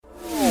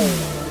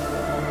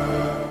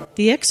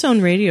The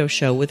X-Zone Radio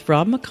Show with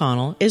Rob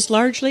McConnell is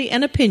largely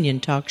an opinion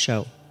talk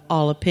show.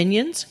 All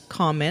opinions,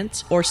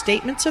 comments, or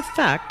statements of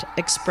fact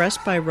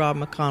expressed by Rob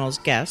McConnell's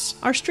guests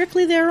are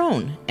strictly their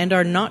own and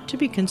are not to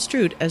be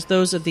construed as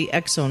those of the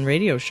X-Zone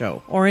Radio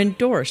Show or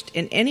endorsed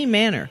in any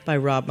manner by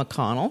Rob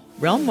McConnell,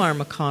 Relmar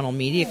McConnell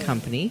Media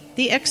Company,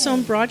 the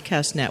X-Zone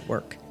Broadcast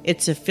Network,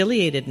 its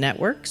affiliated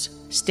networks,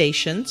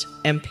 stations,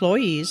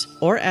 employees,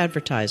 or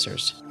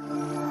advertisers.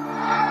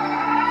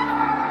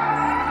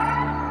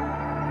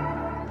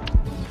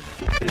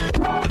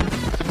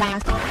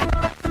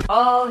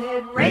 All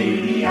Hit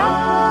Radio.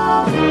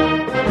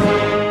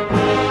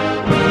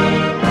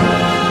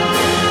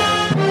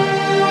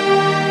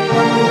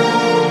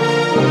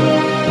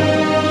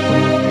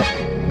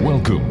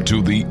 Welcome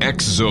to the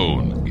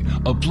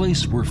X-Zone, a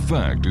place where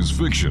fact is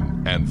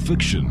fiction and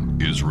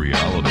fiction is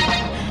reality.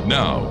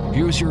 Now,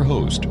 here's your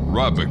host,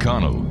 Rob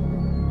McConnell.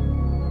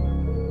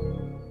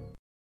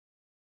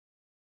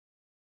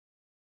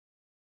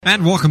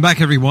 And welcome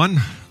back, everyone.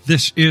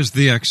 This is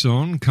the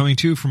X-Zone, coming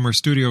to you from our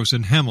studios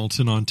in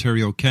Hamilton,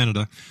 Ontario,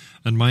 Canada.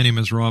 And my name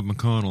is Rob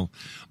McConnell.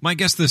 My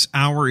guest this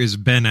hour is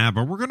Ben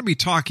Abba. We're going to be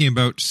talking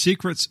about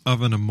Secrets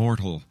of an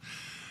Immortal.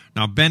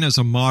 Now, Ben is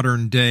a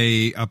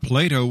modern-day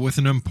Plato with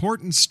an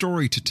important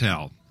story to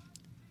tell.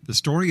 The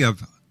story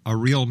of a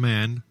real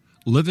man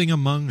living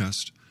among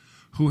us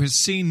who has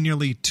seen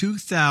nearly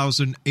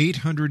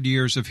 2,800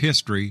 years of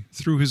history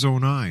through his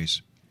own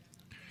eyes.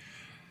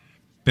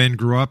 Ben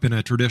grew up in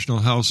a traditional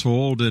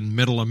household in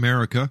Middle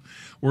America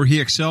where he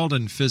excelled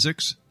in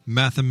physics,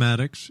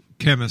 mathematics,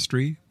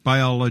 chemistry,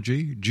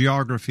 biology,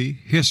 geography,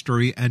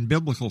 history, and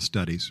biblical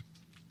studies.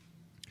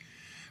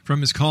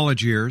 From his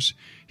college years,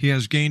 he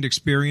has gained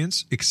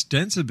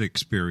extensive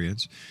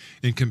experience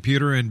in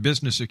computer and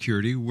business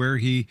security,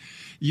 which he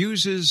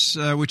uses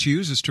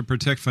to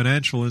protect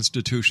financial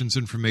institutions'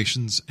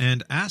 information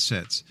and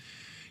assets.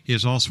 He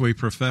is also a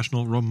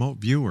professional remote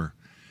viewer.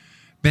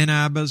 Ben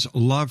Abba's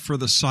love for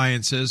the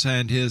sciences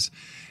and his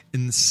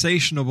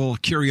insatiable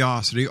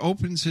curiosity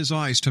opens his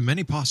eyes to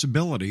many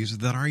possibilities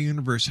that our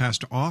universe has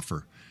to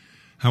offer.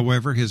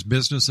 However, his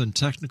business and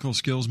technical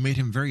skills made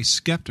him very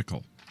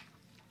skeptical.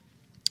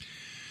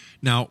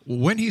 Now,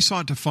 when he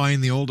sought to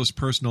find the oldest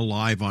person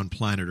alive on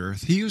planet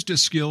Earth, he used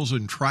his skills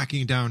in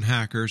tracking down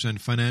hackers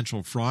and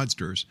financial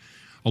fraudsters,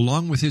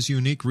 along with his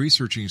unique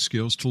researching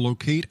skills to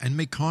locate and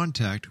make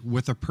contact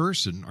with a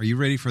person, are you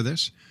ready for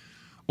this?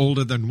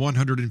 Older than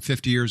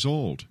 150 years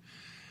old.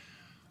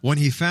 What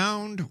he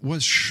found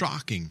was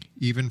shocking,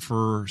 even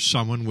for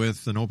someone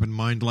with an open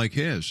mind like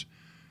his.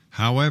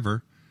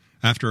 However,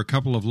 after a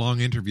couple of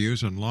long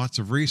interviews and lots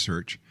of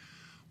research,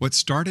 what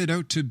started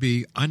out to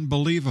be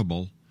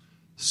unbelievable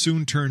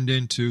soon turned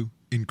into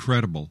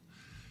incredible.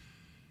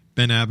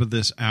 Ben Abba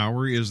this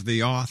hour is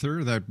the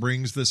author that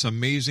brings this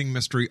amazing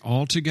mystery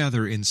all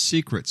together in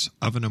Secrets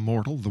of an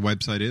Immortal. The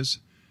website is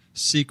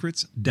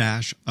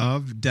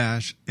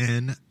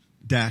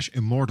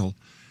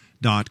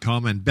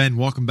secrets-of-n-immortal.com. And Ben,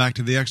 welcome back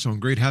to the X-Zone.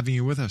 Great having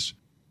you with us.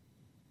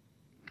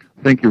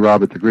 Thank you,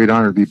 Rob. It's a great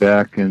honor to be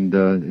back and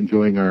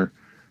enjoying our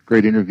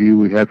great interview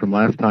we had from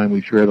last time.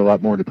 We sure had a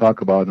lot more to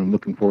talk about, and I'm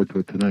looking forward to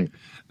it tonight.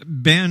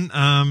 Ben,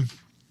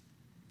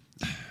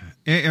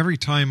 every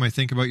time I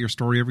think about your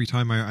story, every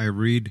time I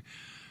read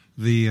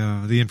the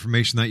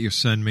information that you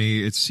send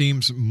me, it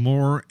seems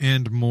more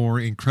and more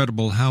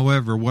incredible.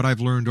 However, what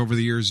I've learned over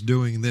the years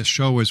doing this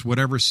show is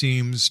whatever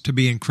seems to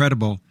be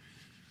incredible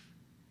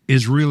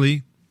is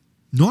really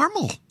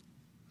normal.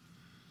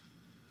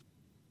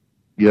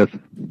 Yes.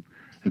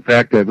 In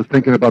fact, I was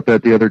thinking about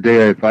that the other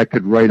day. If I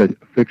could write a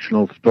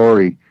fictional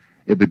story,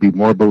 it would be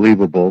more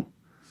believable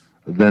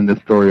than the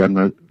story I'm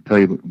going to tell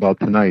you about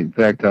tonight. In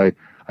fact, I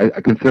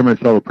consider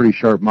myself a pretty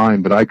sharp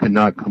mind, but I could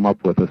not come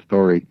up with a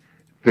story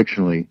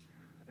fictionally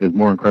as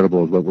more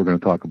incredible as what we're going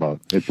to talk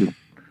about. It's just,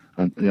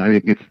 I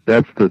think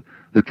that's the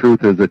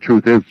truth is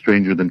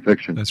stranger than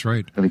fiction. That's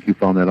right. I think you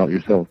found that out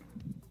yourself.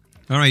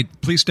 All right,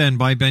 please stand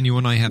by, Ben. You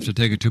and I have to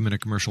take a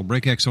 2-minute commercial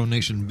break. X-Zone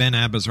Nation, Ben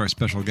Abba is our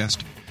special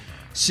guest.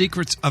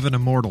 Secrets of an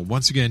Immortal.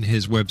 Once again,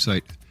 his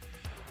website,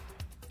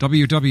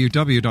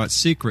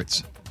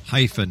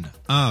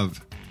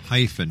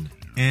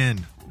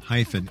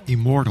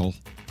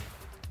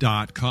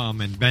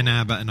 www.secrets-of-n-immortal.com. And Ben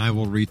Abba and I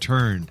will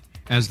return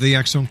as the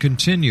X-Zone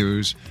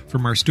continues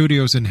from our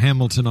studios in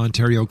Hamilton,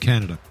 Ontario,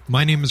 Canada.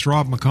 My name is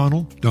Rob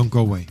McConnell. Don't go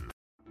away.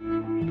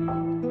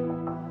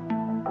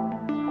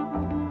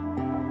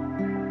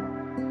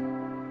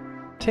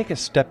 Take a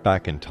step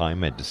back in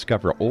time and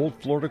discover old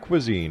Florida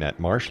cuisine at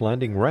Marsh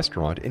Landing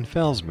Restaurant in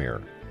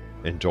Fellsmere.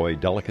 Enjoy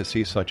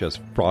delicacies such as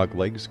frog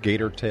legs,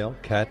 gator tail,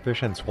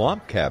 catfish, and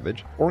swamp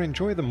cabbage, or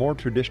enjoy the more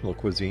traditional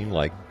cuisine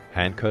like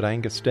hand-cut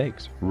Angus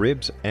steaks,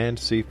 ribs, and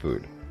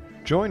seafood.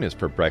 Join us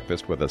for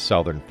breakfast with a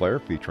southern flair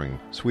featuring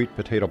sweet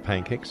potato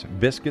pancakes,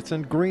 biscuits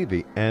and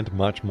gravy, and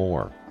much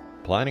more.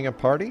 Planning a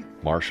party?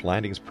 Marsh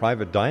Landing's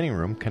private dining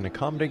room can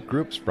accommodate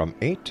groups from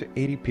 8 to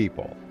 80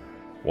 people.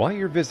 While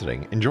you're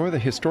visiting, enjoy the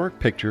historic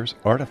pictures,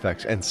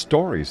 artifacts, and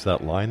stories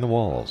that line the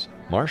walls.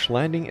 Marsh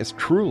Landing is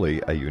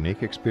truly a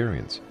unique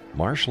experience.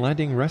 Marsh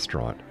Landing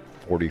Restaurant,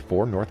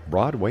 44 North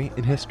Broadway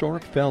in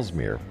historic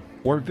Fellsmere,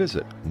 or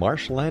visit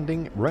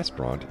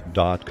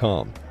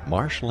marshlandingrestaurant.com.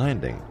 Marsh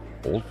Landing,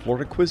 Old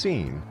Florida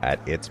cuisine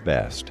at its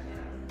best.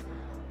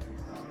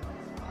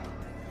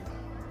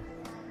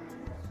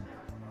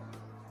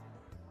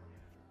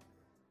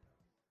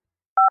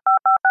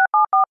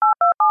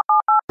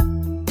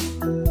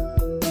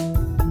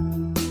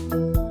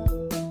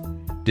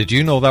 Did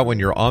you know that when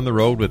you're on the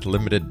road with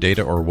limited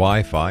data or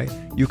Wi-Fi,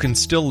 you can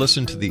still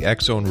listen to the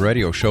X-Zone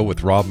Radio Show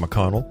with Rob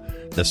McConnell,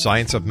 The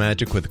Science of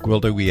Magic with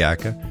Gwilda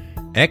Wiyaka,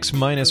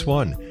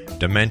 X-1,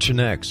 Dimension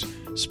X,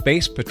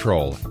 Space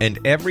Patrol, and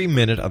every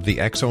minute of the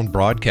X-Zone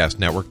broadcast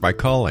network by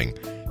calling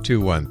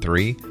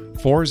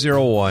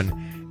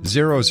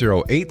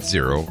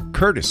 213-401-0080,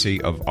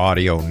 courtesy of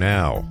Audio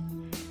Now.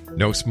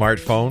 No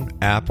smartphone,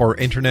 app, or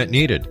internet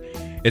needed.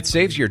 It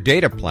saves your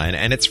data plan,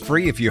 and it's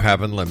free if you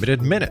have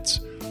unlimited minutes.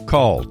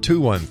 Call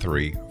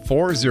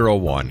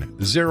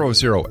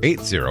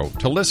 213-401-0080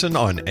 to listen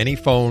on any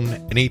phone,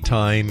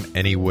 anytime,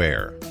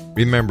 anywhere.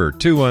 Remember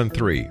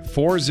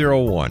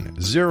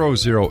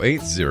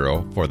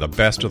 213-401-0080 for the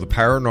best of the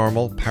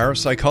paranormal,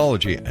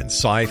 parapsychology, and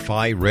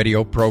sci-fi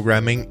radio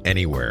programming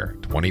anywhere,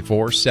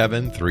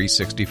 24/7,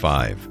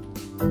 365.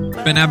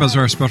 Ben Abba is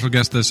our special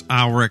guest this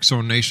hour,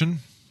 X-Zone Nation.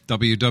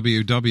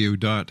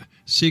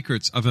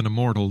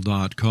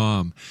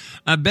 www.secretsofanimmortal.com.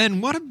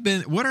 Ben,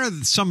 what are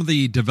some of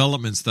the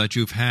developments that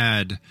you've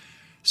had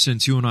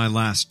since you and I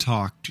last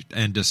talked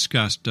and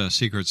discussed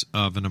Secrets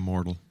of an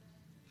Immortal?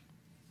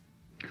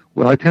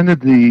 Well, I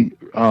attended the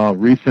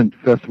recent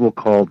festival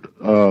called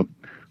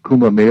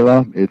Kumbh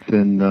Mela. It's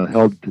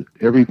held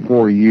every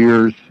 4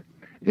 years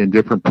in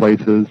different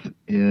places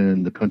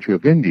in the country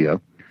of India.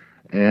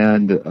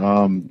 And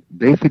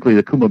basically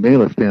the Kumbh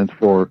Mela stands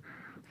for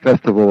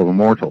Festival of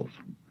Immortals,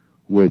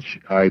 which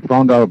I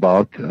found out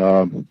about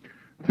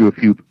through a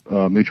few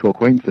mutual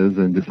acquaintances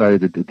and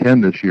decided to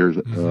attend this year's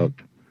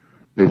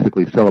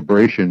basically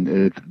celebration.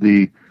 It's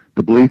the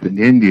belief in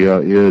India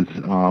is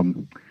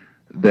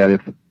that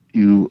if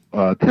you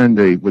attend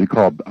what you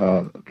call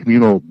a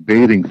communal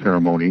bathing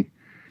ceremony,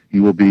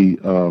 you will be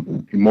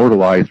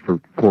immortalized for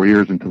 4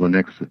 years until the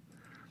next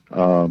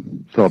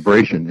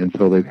celebration. And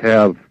so they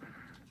have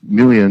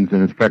millions,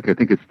 and in fact, I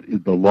think it's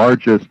the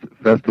largest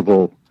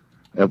festival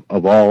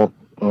of all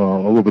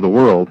over the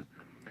world.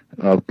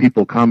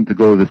 People come to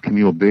go to this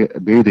communal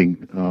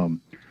bathing,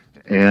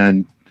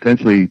 and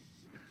essentially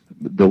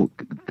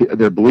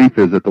their belief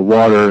is that the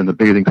water and the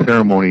bathing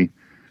ceremony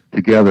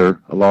together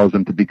allows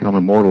them to become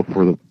immortal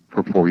for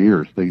 4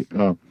 years. They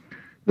can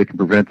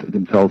prevent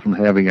themselves from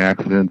having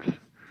accidents,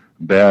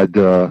 bad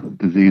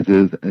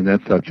diseases, and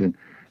that such. And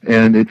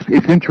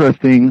it's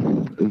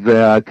interesting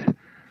that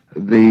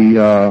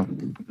their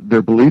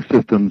belief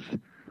systems,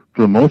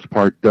 for the most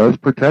part, does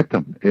protect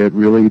them. It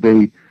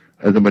really,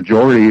 as a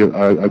majority,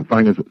 I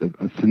find as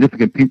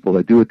significant people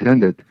that do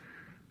attend it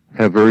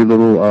have very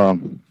little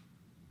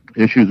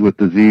issues with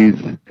disease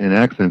and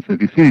accidents. And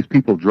if you see these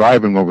people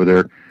driving over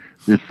there,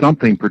 there's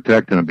something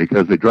protecting them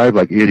because they drive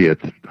like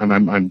idiots.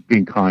 I'm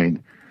being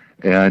kind,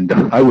 and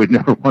I would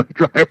never want to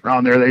drive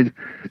around there.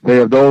 They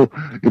have all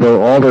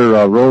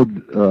their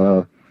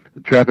road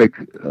traffic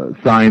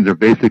signs are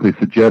basically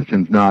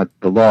suggestions, not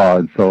the law,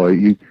 and so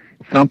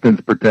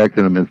something's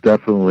protecting them. It's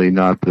definitely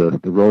not the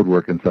road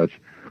work and such.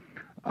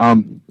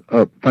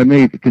 If I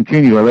may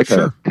continue, I'd like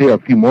to tell you a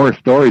few more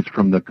stories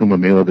from the Kumbh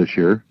Mela this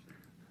year,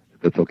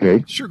 if that's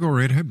okay. Sure, go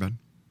right ahead, Ben.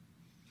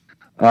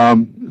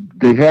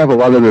 They have a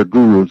lot of their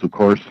gurus, of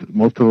course.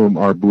 Most of them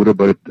are Buddha,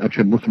 but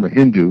actually most of them are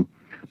Hindu.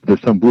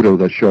 There's some Buddha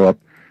that show up.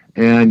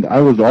 And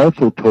I was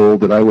also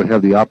told that I would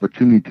have the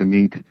opportunity to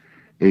meet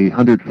a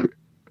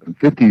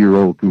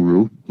 150-year-old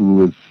guru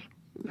who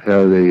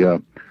had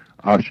a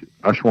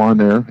ashwan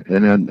there.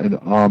 And then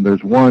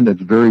there's one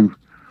that's very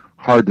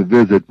hard to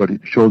visit, but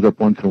it shows up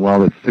once in a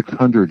while that's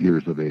 600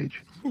 years of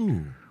age.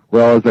 Ooh.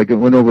 Well, as I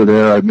went over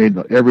there, I made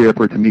every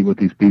effort to meet with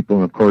these people,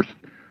 and of course,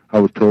 I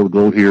was told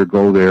go here,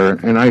 go there,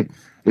 and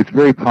it's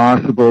very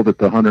possible that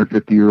the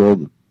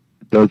 150-year-old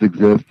does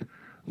exist,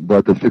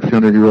 but the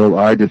 600-year-old,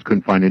 I just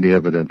couldn't find any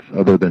evidence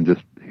other than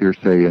just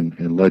hearsay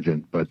and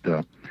legend. But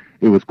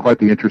it was quite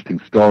the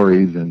interesting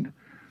stories, and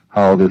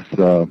how this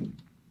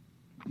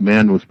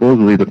man was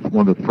supposedly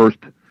one of the first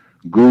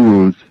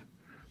gurus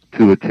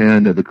to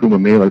attend the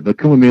Kumbh Mela. The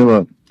Kumbh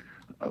Mela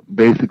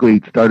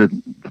basically started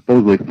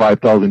supposedly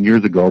 5,000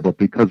 years ago, but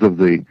because of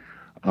the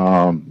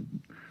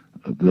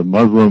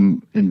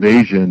Muslim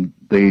invasion,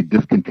 they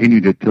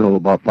discontinued it till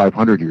about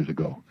 500 years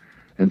ago.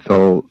 And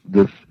so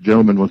this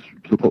gentleman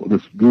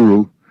this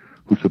guru,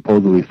 who's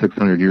supposedly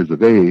 600 years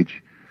of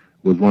age,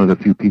 was one of the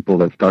few people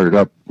that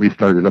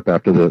restarted up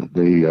after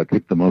they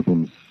kicked the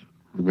Muslims,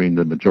 bringing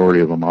the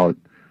majority of them out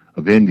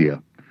of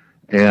India,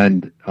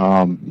 and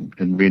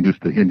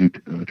reintroduced the Hindu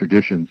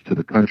traditions to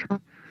the country.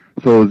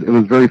 So it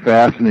was very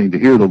fascinating to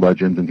hear the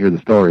legends and hear the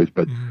stories,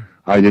 but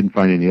I didn't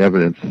find any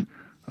evidence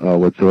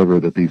whatsoever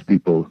that these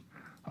people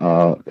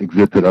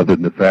existed, other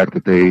than the fact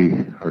that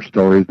they are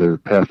stories that are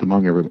passed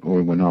among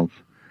everyone else.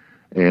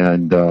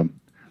 And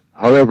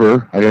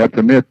However, I have to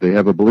admit they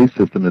have a belief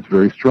system that's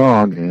very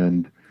strong,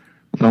 and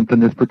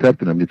something is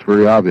protecting them. It's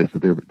very obvious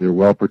that they're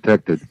well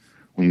protected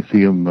when you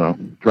see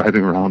them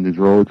driving around these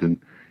roads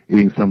and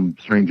eating some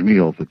strange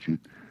meals that you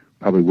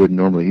probably wouldn't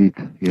normally eat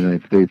in the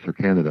United States or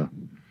Canada.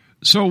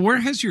 So where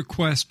has your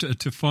quest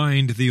to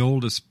find the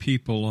oldest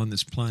people on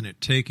this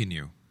planet taken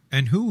you?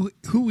 And who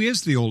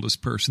is the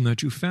oldest person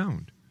that you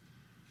found?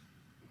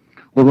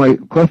 Well, my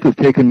quest has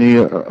taken me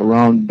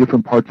around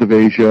different parts of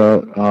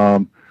Asia,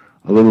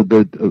 a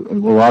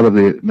lot of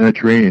the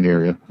Mediterranean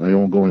area. I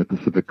won't go into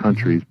specific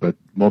countries, but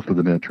most of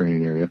the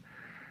Mediterranean area.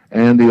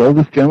 And the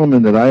oldest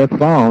gentleman that I have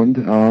found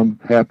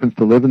happens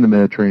to live in the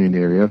Mediterranean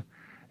area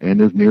and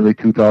is nearly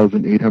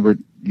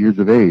 2,800 years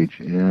of age.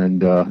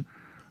 And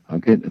I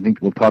think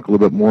we'll talk a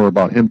little bit more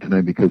about him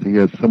tonight because he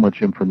has so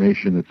much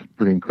information that's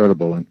pretty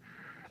incredible. And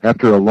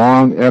after a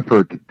long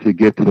effort to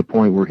get to the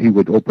point where he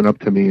would open up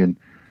to me and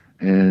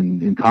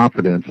in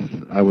confidence,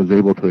 I was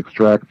able to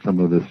extract some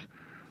of this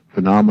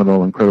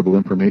phenomenal, incredible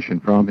information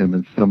from him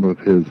and some of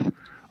his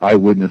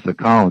eyewitness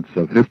accounts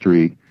of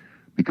history,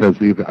 because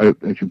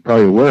as you're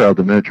probably aware of,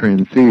 the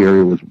Mediterranean Sea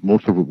area was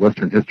most of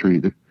Western history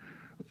that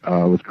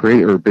was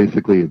created or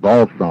basically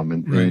evolved from,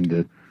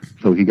 and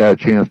so he got a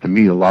chance to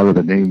meet a lot of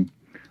the name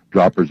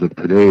droppers of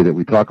today that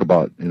we talk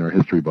about in our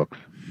history books.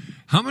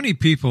 How many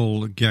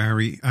people,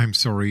 Ben,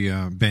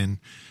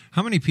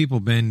 how many people,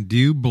 Ben, do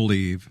you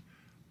believe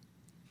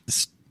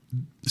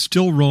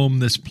still roam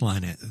this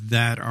planet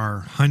that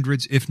are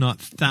hundreds, if not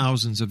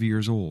thousands of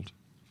years old?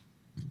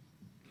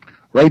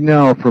 Right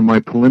now, from my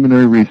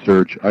preliminary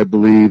research, I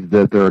believe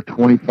that there are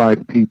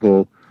 25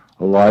 people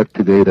alive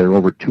today that are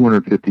over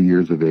 250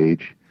 years of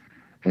age,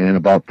 and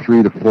about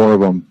 3 to 4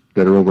 of them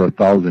that are over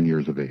 1,000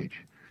 years of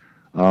age.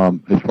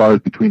 As far as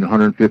between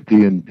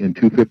 150 and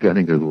 250, I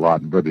think there's a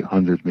lot, probably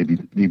hundreds, maybe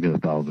even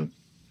 1,000.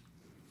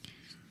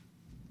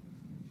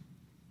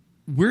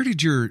 Where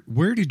did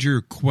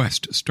your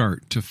quest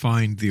start to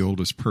find the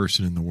oldest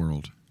person in the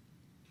world?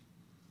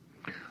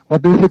 Well,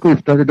 basically it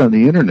started on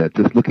the internet,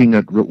 just looking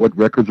at what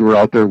records were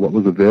out there, what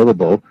was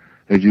available.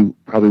 As you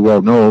probably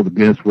well know, the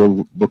Guinness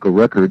World Book of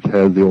Records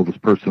has the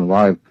oldest person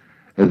alive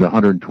as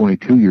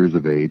 122 years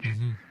of age.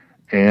 Mm-hmm.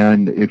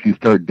 And if you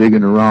start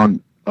digging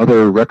around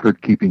other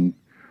record-keeping,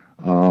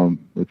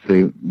 let's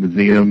say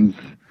museums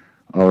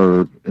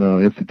or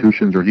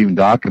institutions or even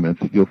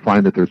documents, you'll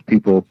find that there's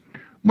people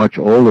much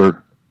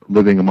older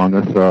living among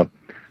us.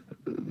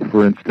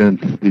 For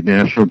instance, the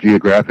National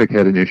Geographic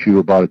had an issue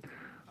about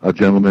a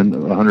gentleman,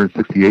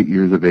 168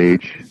 years of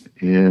age,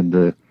 in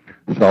the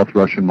South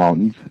Russian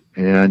mountains,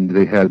 and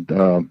they had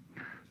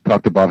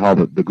talked about how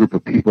the group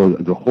of people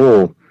as a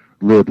whole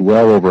lived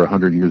well over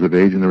 100 years of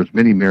age, and there was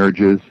many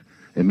marriages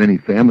and many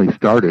families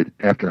started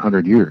after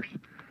 100 years.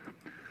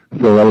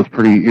 So that was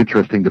pretty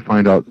interesting to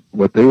find out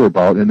what they were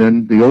about. And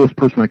then the oldest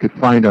person I could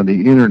find on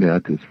the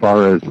internet, as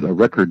far as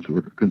records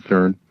were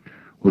concerned,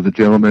 was a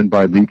gentleman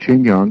by Lee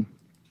Ching-Young,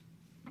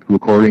 who,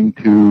 according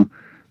to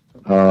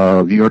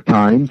the New York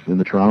Times and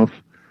the Toronto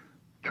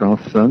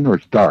Sun or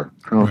Star,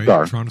 Toronto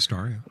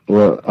Star,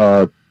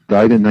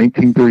 died in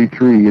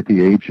 1933 at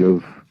the age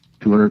of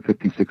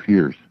 256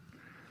 years.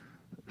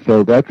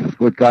 So that's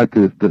what got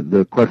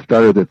the quest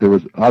started, that there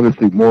was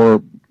obviously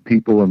more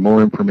people and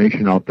more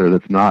information out there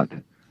that's not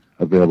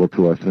available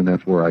to us, and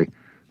that's where I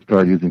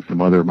started using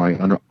some other my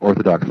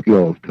unorthodox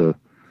skills to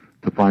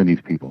find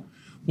these people.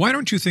 Why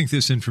don't you think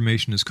this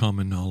information is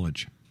common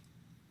knowledge?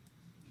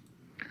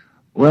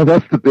 Well,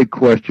 that's the big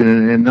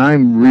question, and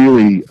I'm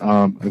really,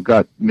 I've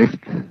got mixed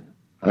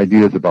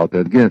ideas about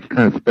that. Again, it's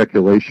kind of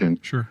speculation.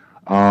 Sure.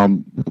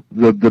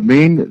 The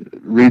main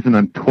reason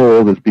I'm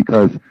told is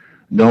because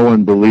no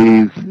one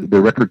believes the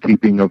record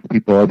keeping of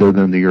people other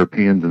than the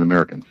Europeans and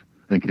Americans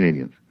and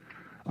Canadians.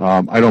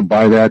 I don't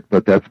buy that,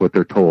 but that's what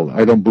they're told.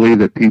 I don't believe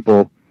that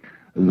people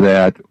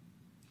that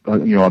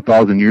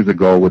 1,000 years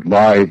ago would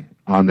lie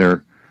on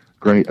their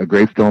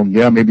gravestone.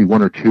 Yeah, maybe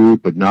 1 or 2,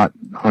 but not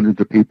hundreds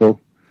of people.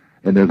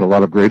 And there's a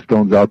lot of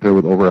gravestones out there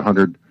with over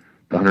 100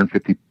 to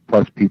 150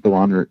 plus people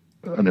on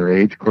their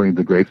age, according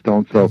to the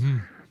gravestone. So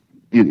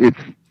you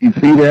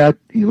see that,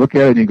 you look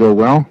at it, and you go,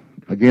 well,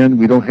 again,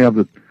 we don't have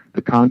the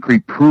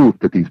concrete proof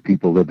that these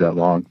people lived that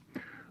long,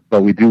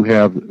 but we do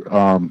have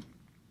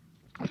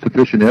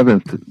sufficient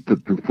evidence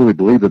to fully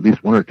believe that at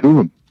least 1 or 2 of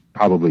them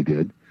probably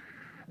did.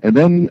 And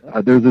then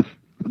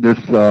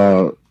there's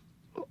a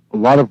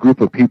lot of group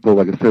of people,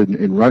 like I said,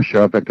 in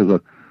Russia. In fact, there's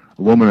a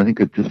woman, I think,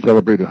 that just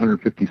celebrated her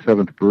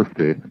 157th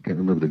birthday. I can't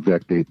remember the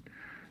exact date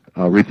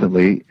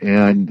recently,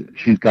 and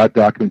she's got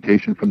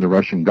documentation from the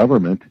Russian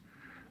government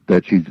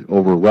that she's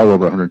well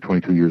over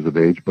 122 years of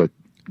age, but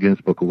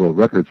Guinness Book of World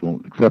Records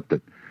won't accept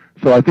it.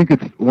 So I think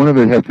one of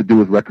it has to do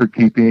with record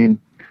keeping.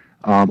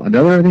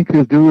 Another, I think,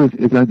 has to do is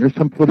that there's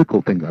some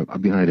political thing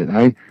behind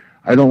it.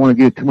 I don't want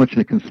to get too much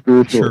into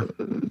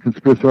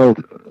conspiratorial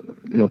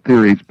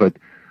theories, but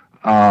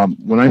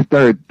when I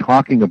started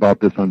talking about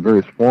this on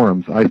various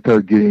forums, I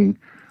started getting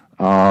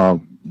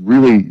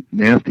really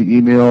nasty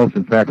emails,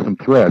 in fact, some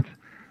threats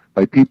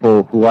by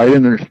people who I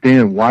didn't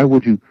understand. Why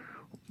would you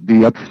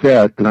be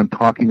upset that I'm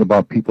talking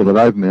about people that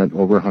I've met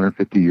over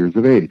 150 years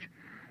of age.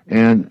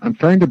 And I'm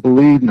starting to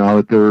believe now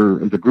that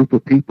there is a group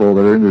of people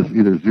that are in this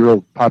either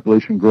zero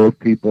population growth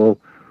people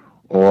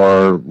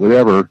or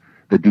whatever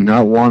that do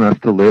not want us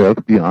to live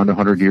beyond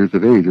 100 years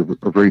of age, or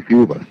very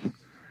few of us.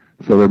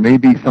 So there may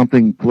be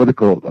something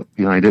political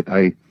behind it.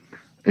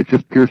 It's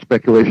just pure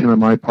speculation on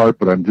my part,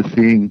 but I'm just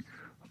seeing,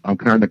 I'm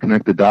trying to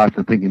connect the dots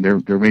and thinking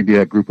there may be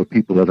that group of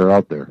people that are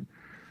out there.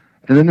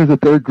 And then there's a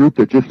third group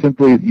that just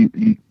simply,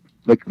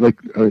 like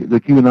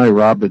you and I,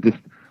 Rob, that just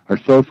are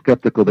so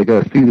skeptical. They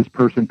got to see this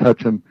person,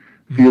 touch him,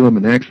 feel him,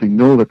 and actually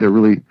know that they're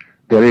really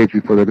that age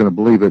before they're going to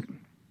believe it.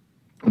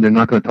 And they're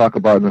not going to talk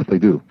about it unless they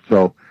do.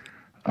 So,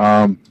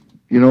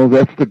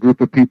 that's the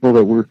group of people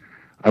that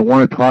I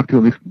want to talk to,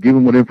 at least give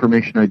them what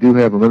information I do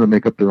have, and let them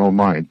make up their own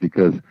minds,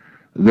 because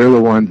they're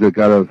the ones that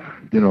got to,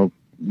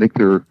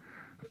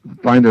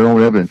 find their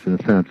own evidence in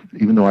a sense.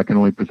 Even though I can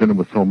only present them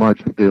with so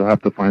much, they'll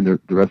have to find the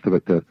rest of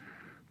it to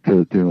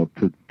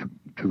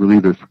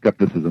relieve their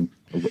skepticism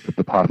of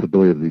the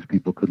possibility that these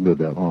people could live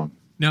that long.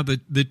 Now, the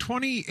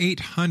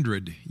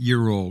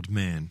 2,800-year-old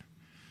man,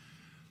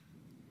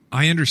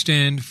 I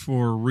understand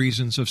for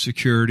reasons of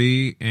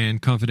security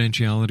and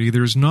confidentiality,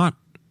 there's not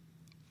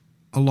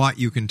a lot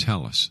you can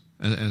tell us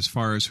as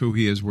far as who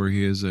he is, where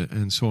he is,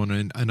 and so on,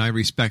 and I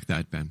respect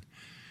that, Ben.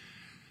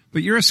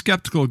 But you're a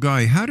skeptical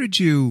guy. How did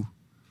you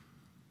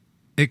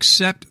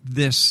accept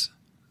this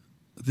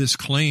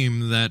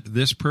claim that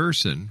this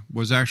person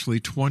was actually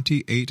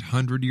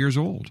 2,800 years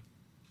old?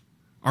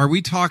 Are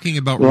we talking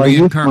about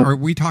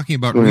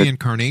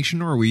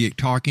reincarnation, or are we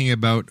talking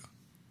about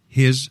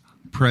his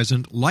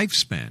present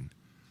lifespan?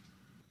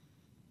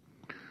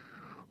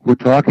 We're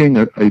talking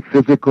a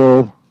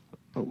physical,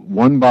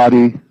 one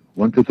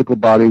physical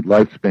body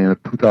lifespan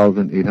of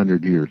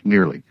 2,800 years,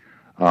 nearly.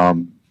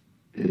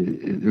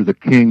 There's a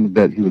king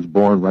that he was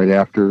born right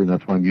after, and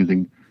that's why I'm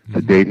using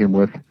to date him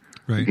with.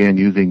 Right. Again,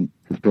 using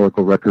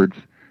historical records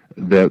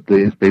that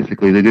they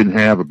didn't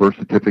have a birth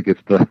certificate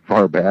that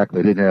far back.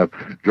 They didn't have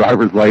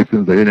driver's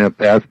license. They didn't have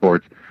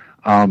passports.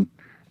 That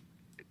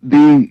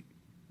is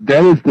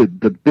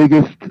the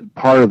biggest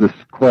part of this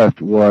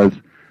quest was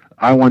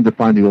I wanted to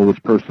find the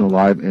oldest person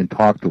alive and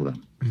talk to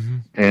them. Mm-hmm.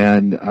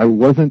 And I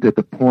wasn't at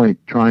the point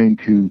trying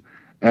to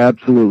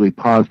absolutely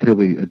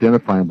positively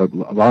identify him, but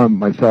allowing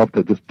myself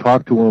to just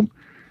talk to him,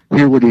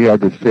 hear what he had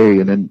to say,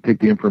 and then take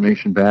the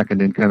information back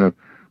and then kind of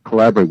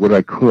collaborate what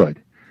I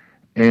could.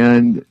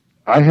 And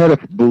I had a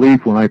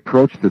belief when I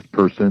approached this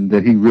person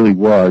that he really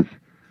was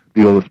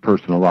the oldest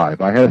person alive.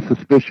 I had a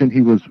suspicion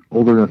he was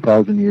older than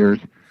 1,000 years.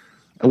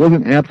 I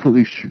wasn't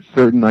absolutely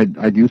certain.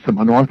 I'd use some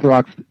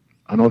unorthodox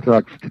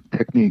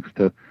techniques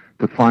to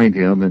find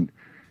him, and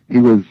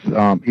he's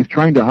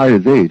trying to hide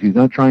his age. He's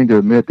not trying to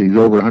admit that he's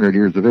over 100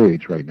 years of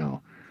age right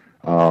now.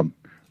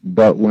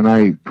 But when I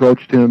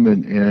approached him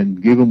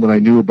and gave him what I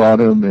knew about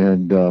him,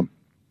 and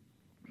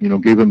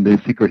gave him the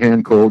secret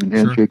hand code and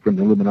handshake from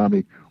the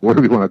Illuminati,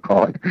 whatever you want to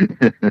call it,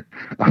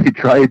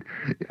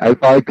 I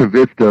finally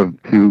convinced him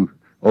to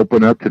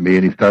open up to me,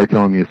 and he started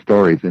telling me his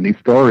stories. And these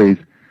stories,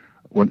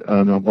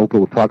 Oprah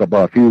will talk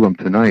about a few of them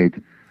tonight.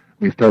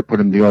 When you start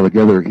putting them all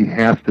together, he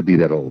has to be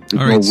that old.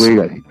 There's no way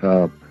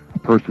that a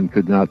person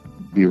could not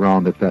be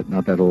around that's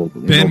not that old.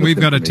 Ben, we've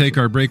got to take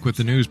our break with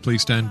the news.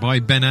 Please stand by.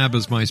 Ben Abba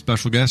is my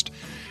special guest.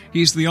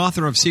 He's the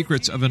author of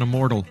Secrets of an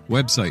Immortal.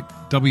 Website,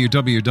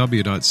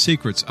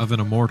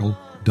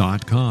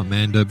 www.secretsofanimmortal.com.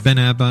 And Ben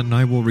Abba and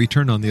I will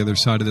return on the other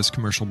side of this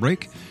commercial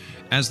break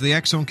as the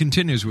X Zone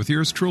continues with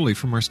yours truly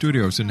from our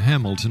studios in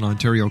Hamilton,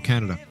 Ontario,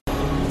 Canada.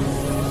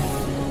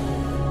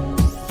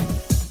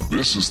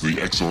 This is the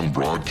X Zone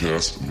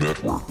Broadcast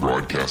Network,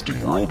 broadcasting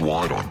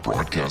worldwide on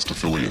broadcast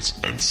affiliates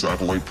and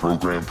satellite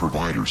program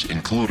providers,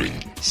 including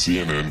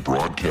CNN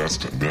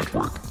Broadcast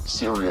Network,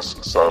 Sirius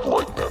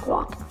Satellite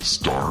Network,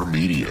 Star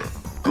Media,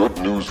 Good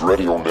News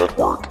Radio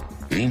Network,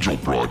 Angel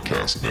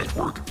Broadcast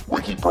Network,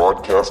 Wiki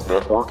Broadcast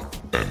Network,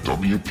 and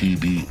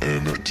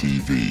WPBN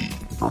TV.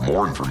 For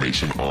more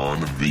information on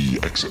the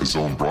X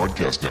Zone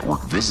Broadcast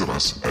Network, visit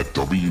us at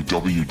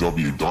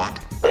www.xzbn.net.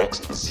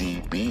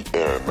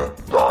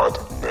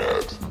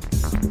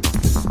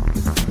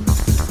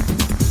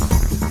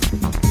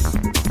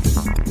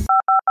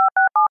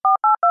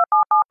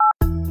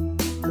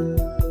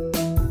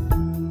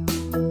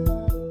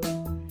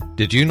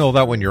 Did you know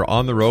that when you're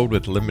on the road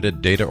with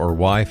limited data or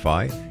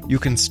Wi-Fi, you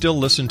can still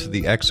listen to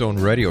the X Zone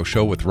Radio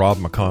Show with Rob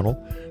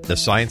McConnell, The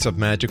Science of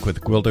Magic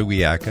with Gwilda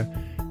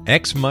Wiyaka,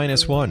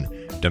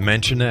 X-1,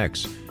 Dimension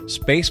X,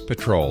 Space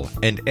Patrol,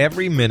 and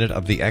every minute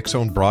of the X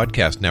Zone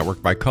Broadcast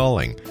Network by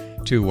calling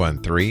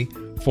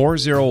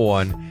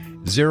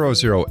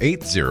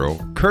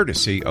 213-401-0080,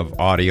 courtesy of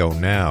Audio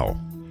Now.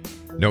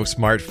 No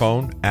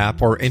smartphone,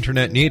 app, or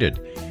internet needed.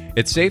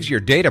 It saves your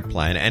data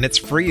plan, and it's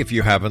free if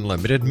you have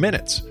unlimited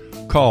minutes.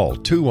 Call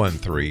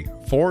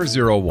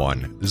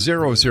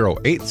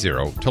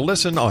 213-401-0080 to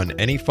listen on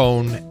any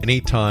phone,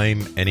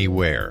 anytime,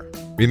 anywhere.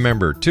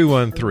 Remember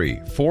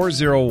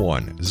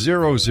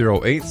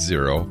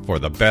 213-401-0080 for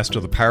the best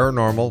of the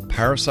paranormal,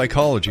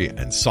 parapsychology,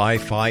 and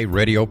sci-fi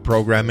radio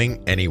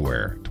programming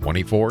anywhere,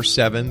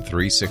 24/7,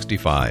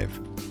 365.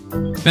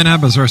 Ben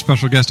Abba is our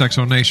special guest,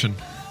 Exonation.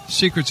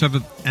 Secrets of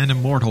an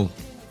Immortal.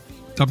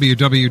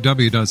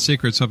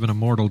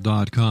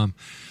 www.secretsofanimmortal.com.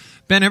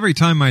 Ben, every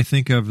time I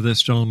think of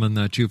this gentleman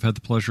that you've had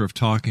the pleasure of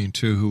talking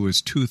to, who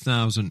is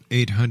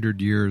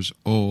 2,800 years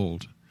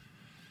old,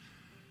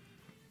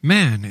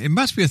 man, it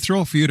must be a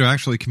thrill for you to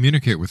actually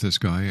communicate with this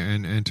guy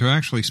and to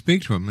actually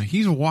speak to him.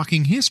 He's a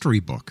walking history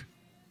book.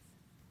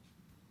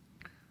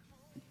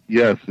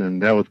 Yes,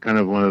 and that was kind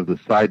of one of the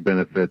side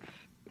benefits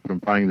from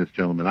finding this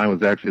gentleman. I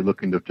was actually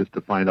looking to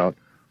find out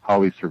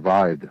how he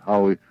survived,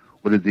 what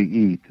does he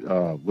eat,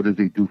 what does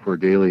he do for a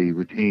daily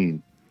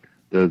routine,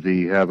 does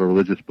he have a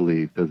religious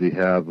belief, does he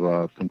have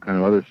some kind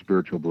of other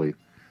spiritual belief.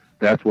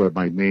 That's what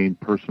my main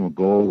personal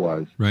goal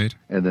was. Right.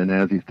 And then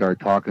as he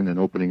started talking and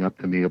opening up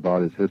to me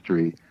about his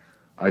history,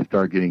 I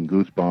started getting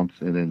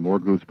goosebumps and then more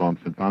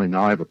goosebumps, and finally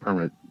now I have a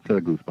permanent set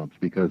of goosebumps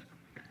because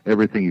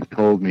everything he's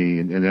told me,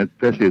 and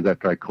especially as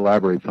after I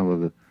collaborate some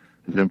of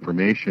his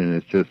information,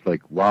 it's just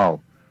like, wow,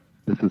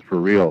 this is for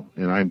real.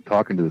 And I'm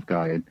talking to this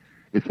guy, and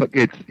it's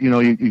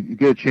you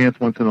get a chance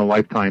once in a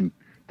lifetime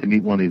to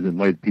meet one of these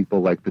enlightened people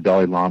like the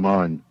Dalai Lama,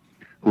 and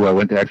who I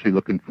went to actually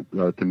looking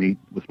was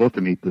supposed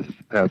to meet this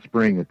past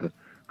spring at the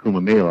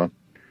Kumbh Mela.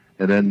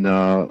 And then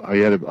I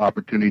had an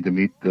opportunity to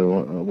meet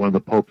one of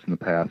the popes in the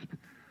past.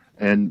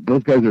 And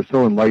those guys are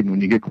so enlightened.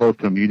 When you get close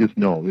to them, you just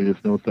know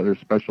they're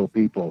special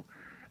people.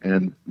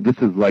 And this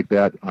is like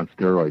that on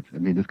steroids. I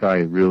mean, this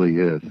guy really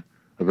is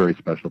a very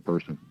special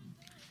person.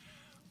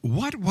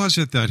 What was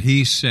it that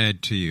he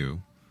said to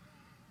you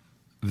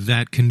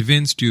that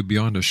convinced you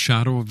beyond a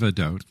shadow of a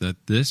doubt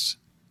that this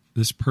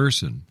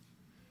person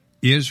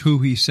is who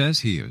he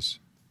says he is?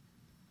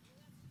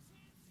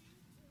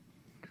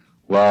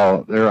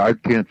 Well, I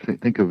can't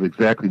think of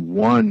exactly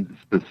one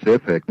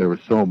specific. There was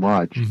so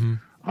much. Mm-hmm.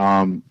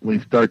 When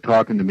he started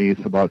talking to me,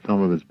 it's about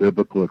some of his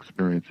biblical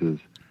experiences,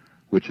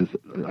 which is,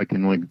 I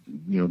can only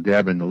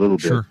dab in a little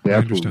bit. Sure,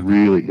 That's what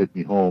really hit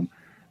me home.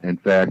 In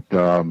fact,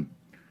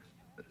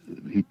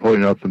 he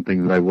pointed out some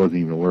things that I wasn't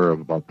even aware of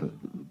about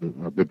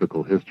our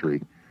biblical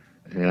history.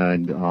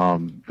 And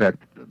in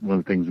fact, one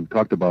of the things we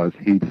talked about is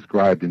he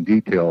described in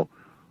detail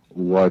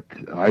what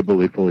I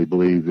fully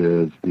believe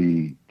is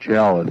the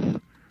chalice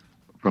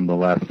from the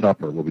Last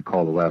Supper, what we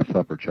call the Last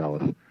Supper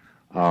chalice.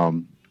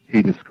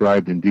 He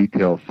described in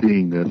detail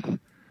seeing this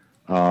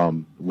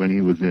when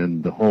he was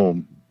in the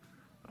home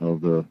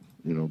of the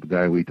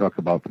guy we talked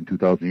about from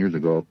 2,000 years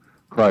ago,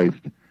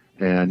 Christ.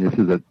 And this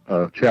is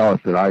a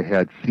chalice that I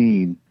had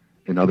seen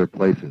in other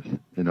places,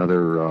 in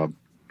other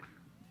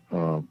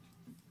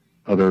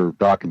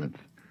documents,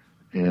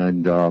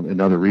 and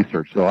in other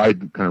research. So I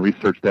kind of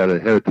researched that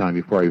ahead of time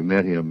before I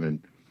met him,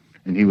 and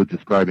he was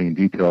describing in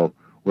detail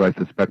what I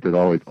suspected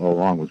all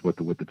along was what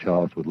the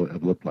chalice would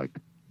have looked like.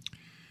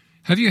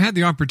 Have you had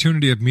the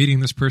opportunity of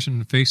meeting this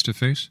person face to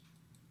face?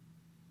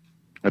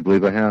 I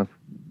believe I have.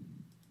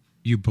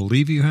 You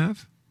believe you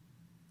have?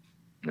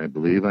 I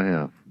believe I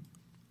have.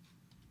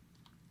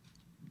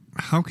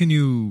 How can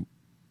you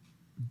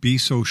be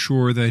so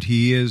sure that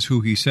he is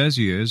who he says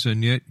he is,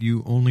 and yet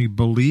you only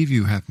believe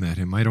you have met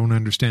him? I don't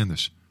understand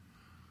this.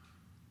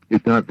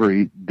 It's not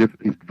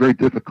it's very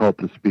difficult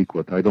to speak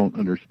with. I don't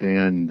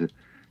understand.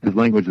 His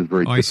language is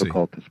very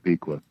difficult to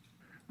speak with.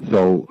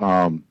 So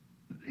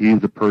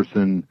he's a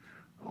person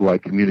who I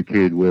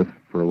communicated with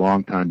for a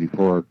long time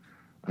before.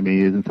 I mean,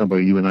 he isn't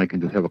somebody you and I can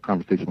just have a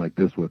conversation like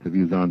this with. If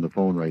he was on the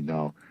phone right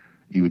now,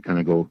 he would kind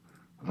of go,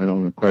 I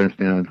don't quite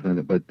understand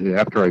it. But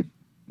after I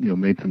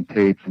made some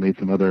tapes, made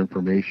some other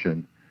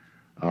information,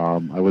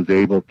 I was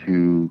able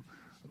to,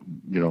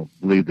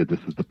 believe that this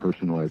is the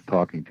person who I was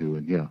talking to,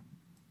 and yeah.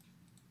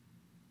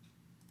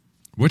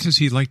 What does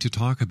he like to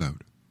talk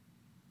about?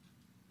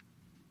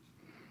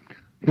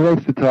 He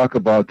likes to talk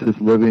about just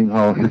living,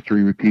 how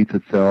history repeats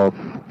itself,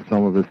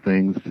 some of his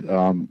things.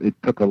 It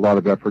took a lot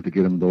of effort to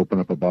get him to open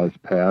up about his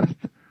past.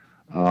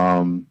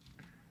 When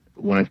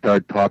I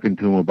started talking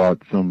to him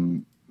about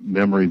some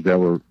memories that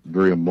were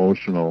very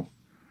emotional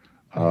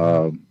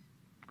to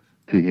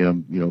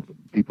him,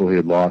 people he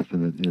had lost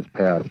in his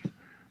past,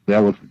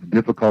 that was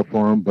difficult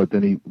for him. But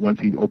then once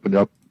he opened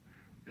up,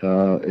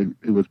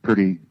 he was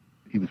pretty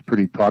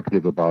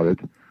talkative about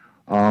it.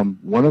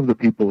 One of the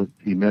people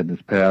he met in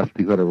his past,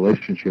 he had a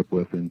relationship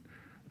with, and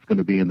it's going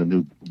to be in the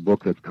new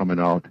book that's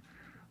coming out,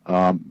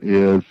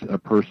 is a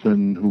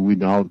person who we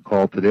now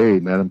call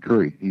today Madame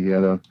Curie. He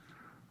had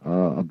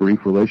a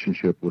brief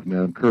relationship with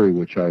Madame Curie,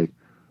 which I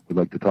would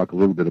like to talk a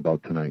little bit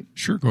about tonight.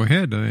 Sure, go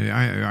ahead.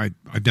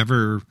 I've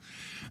never...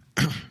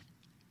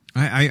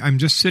 I'm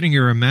just sitting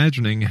here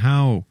imagining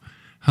how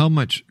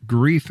much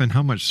grief and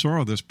how much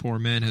sorrow this poor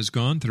man has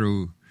gone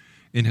through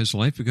in his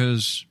life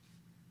because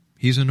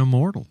he's an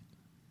immortal.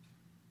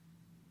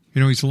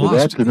 He's lost. Well,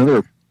 that's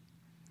another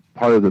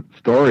part of the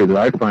story that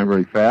I find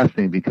very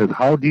fascinating, because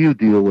how do you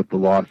deal with the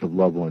loss of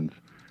loved ones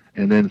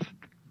and then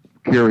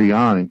carry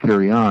on? And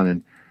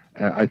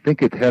I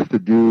think it has to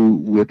do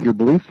with your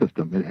belief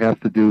system. It has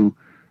to do,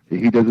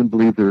 he doesn't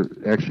believe they're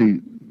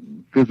actually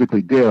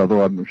physically dead,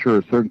 although I'm sure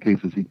in certain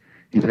cases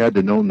he's had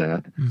to know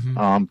that,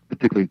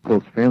 particularly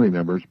close family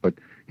members, but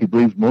he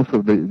believes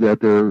that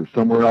they're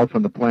somewhere else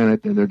on the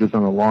planet and they're just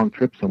on a long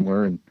trip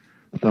somewhere and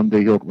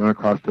someday he'll run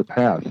across their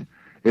paths.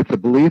 It's a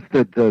belief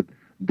that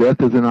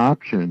death is an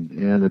option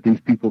and that these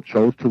people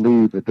chose to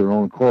leave at their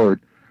own accord,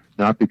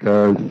 not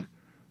because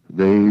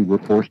they were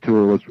forced to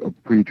or was a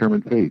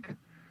predetermined fate.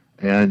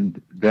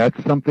 And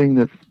that's something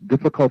that's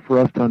difficult for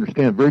us to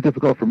understand, very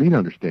difficult for me to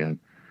understand.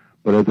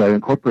 But as I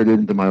incorporate it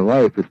into my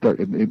life, it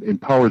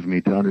empowers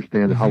me to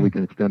understand how we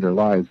can extend our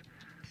lives.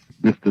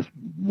 This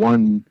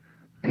one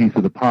piece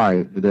of the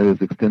pie that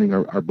is extending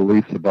our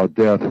beliefs about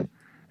death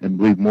and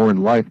believe more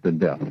in life than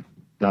death.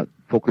 Not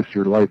focus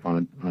your life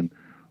on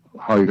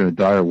how you're going to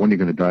die or when you're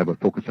going to die, but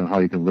focus on how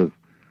you can live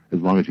as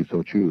long as you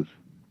so choose.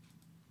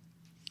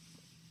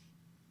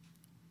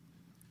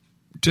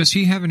 Does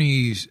he have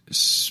any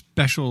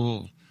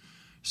special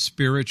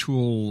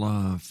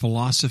spiritual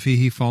philosophy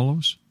he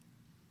follows?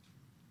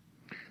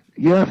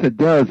 Yes, it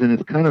does, and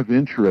it's kind of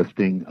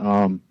interesting.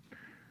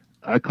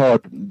 I call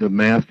it the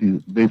master.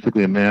 He's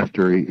basically a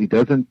master. He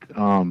doesn't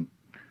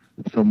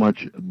so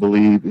much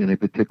believe in a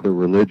particular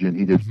religion.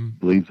 He just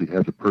believes he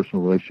has a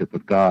personal relationship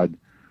with God,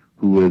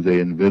 who is an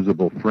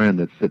invisible friend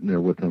that's sitting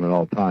there with him at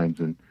all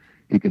times, and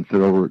he can sit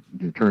over,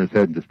 turn his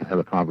head, and just have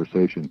a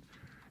conversation,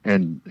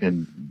 and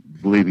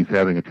believe he's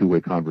having a two-way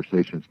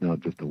conversation. It's not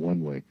just a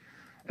one-way.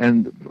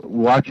 And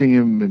watching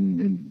him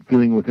and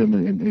feeling with him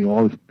and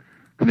all his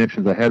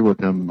connections I had with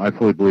him, I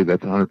fully believe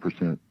that's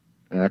 100%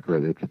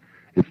 accurate.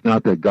 It's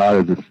not that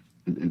God is this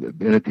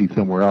entity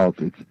somewhere else.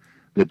 It's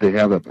that they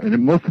have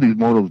and most of these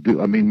mortals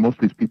do. I mean, most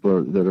of these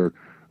people that are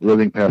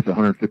living past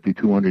 150,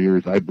 200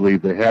 years, I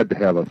believe they had to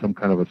have some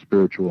kind of a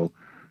spiritual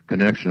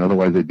connection.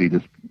 Otherwise, they'd be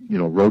just,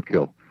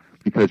 roadkill.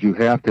 Because you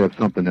have to have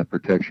something that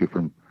protects you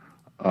from,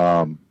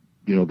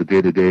 the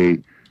day-to-day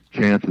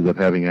chances of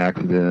having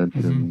accidents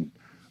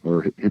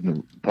or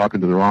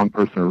talking to the wrong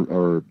person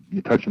or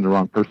you touching the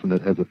wrong person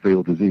that has a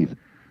fatal disease.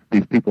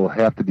 These people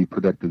have to be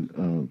protected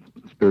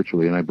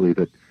spiritually, and I believe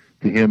that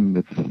to him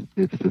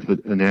it's just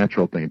a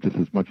natural thing. Just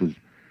as much as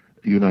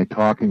you and I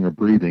talking or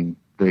breathing,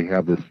 they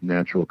have this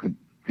natural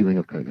feeling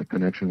of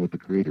connection with the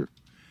Creator.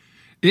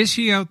 Is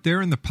he out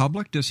there in the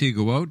public? Does he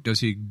go out?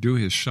 Does he do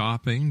his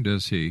shopping?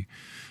 Does he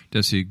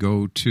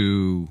go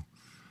to,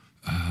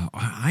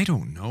 I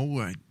don't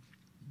know,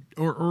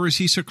 or is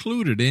he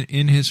secluded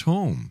in his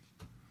home?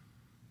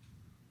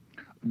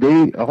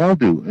 They all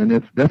do, and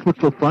that's what's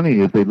so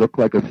funny is they look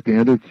like a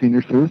standard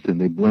senior citizen.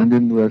 They blend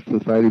into our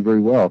society very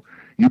well.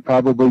 You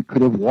probably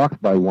could have walked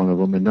by one of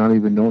them and not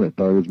even known it.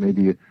 Thought it was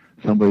maybe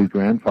somebody's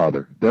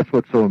grandfather. That's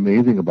what's so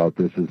amazing about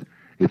this is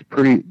it's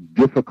pretty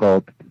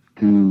difficult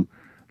to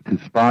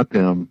spot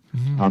them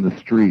on the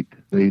street.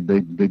 They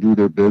do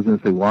their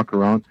business. They walk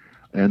around,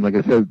 and like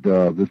I said,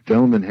 this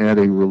gentleman had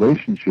a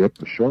relationship,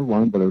 a short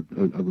one, but a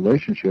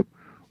relationship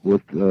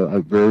with a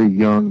very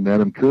young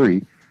Madame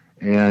Curie.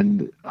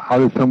 And how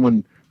does a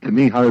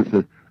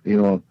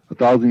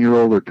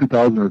 1,000-year-old or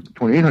 2,000 or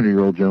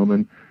 2,800-year-old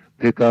gentleman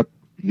pick up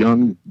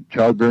young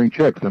childbearing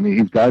chicks? I mean,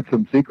 he's got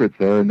some secrets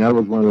there, and that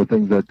was one of the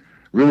things that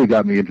really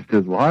got me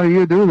interested. Well, how do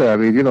you do that? I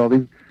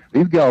mean,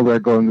 these gals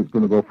aren't going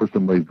to go for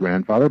somebody's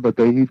grandfather, but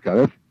he's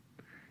got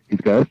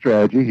a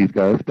strategy, he's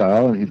got a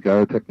style, and he's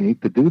got a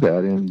technique to do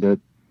that, and that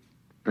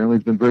apparently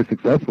he's been very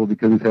successful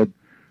because he's had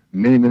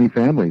many, many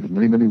families,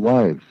 many, many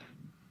wives.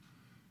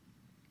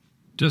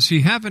 Does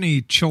he have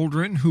any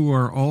children who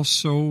are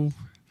also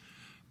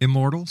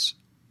immortals?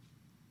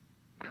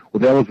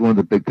 Well, that was one of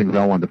the big things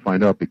I wanted to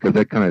find out because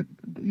that kind of,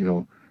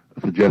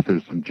 suggests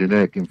there's some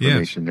genetic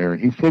information there.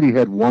 And he said he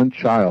had one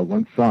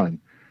son,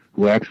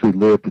 who actually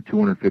lived to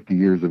 250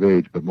 years of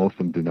age, but most of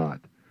them do not.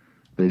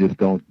 They just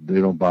don't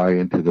buy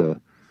into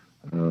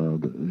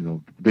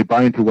they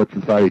buy into what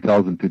society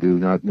tells them to do,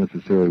 not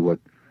necessarily what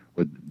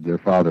their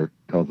father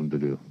tells them to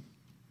do.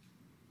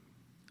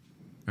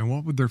 And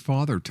what would their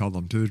father tell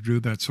them to do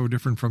that's so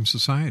different from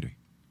society?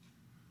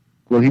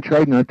 Well, he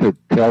tried not to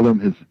tell them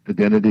his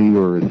identity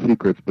or his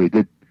secrets, but he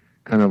did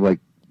kind of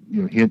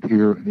hint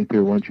here, why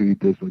don't you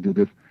eat this, or do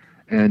this.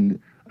 And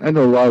I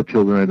know a lot of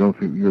children, I don't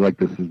know if you're like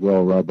this as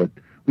well, Rob, but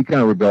we kind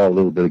of rebel a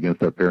little bit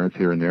against our parents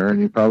here and there,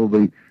 and he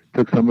probably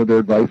took some of their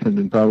advice and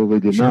then probably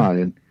did not.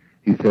 And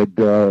he said,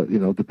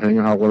 depending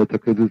on how well he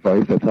took his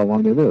advice, that's how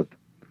long they lived.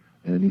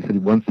 And he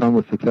said one son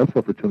was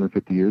successful for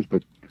 250 years,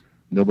 but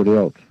nobody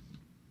else.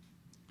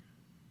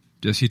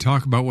 Does he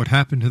talk about what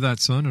happened to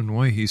that son and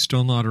why he's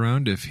still not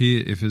around if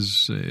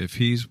he's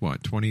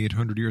what,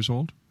 2,800 years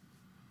old?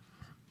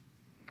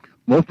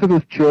 Most of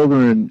his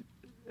children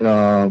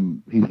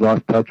he's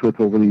lost touch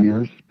with over the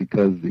years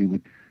because he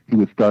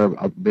would start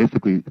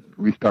basically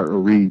restart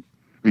or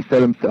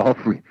reset himself,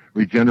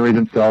 regenerate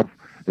himself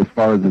as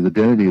far as his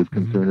identity is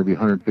concerned. It'd be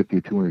 150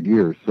 or 200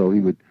 years, so he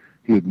would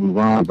move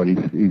on. But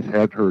he's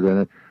had heard in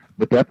it.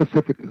 But that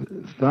Pacific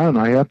son,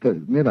 I have to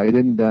admit, I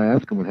didn't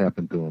ask him what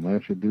happened to him. I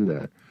should do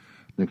that.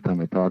 next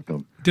time I talk to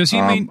him. Does he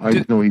I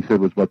just know he said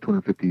it was about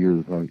 250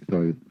 years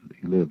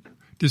he lived.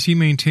 Does he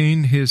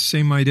maintain his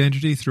same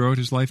identity throughout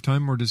his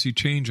lifetime, or does he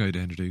change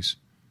identities?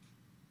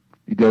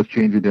 He does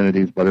change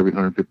identities about every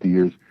 150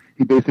 years.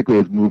 He basically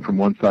has moved from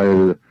one side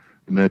of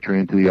the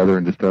Mediterranean to the other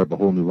and just start up a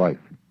whole new life,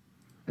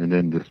 and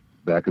then just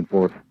back and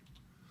forth.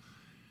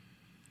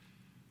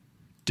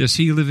 Does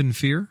he live in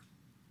fear?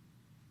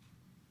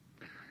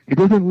 He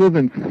doesn't live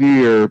in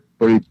fear,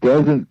 but he,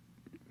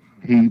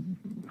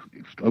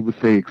 I would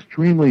say,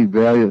 extremely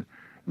values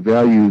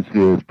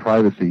his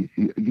privacy.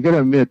 You got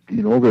to admit,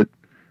 over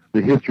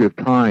the history of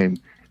time,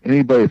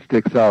 anybody that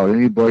sticks out,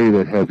 anybody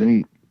that has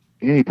any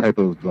type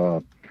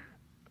of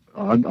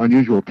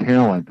unusual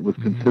talent was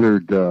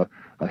considered a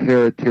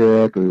heretic,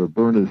 or they were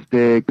burned at the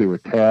stake, they were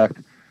attacked.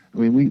 I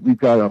mean, we've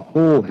got a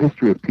whole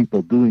history of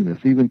people doing this,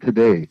 even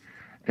today.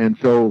 And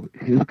so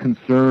his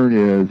concern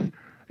is,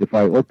 if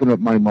I open up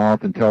my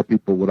mouth and tell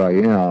people what I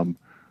am,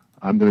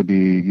 I'm going to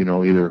be,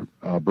 either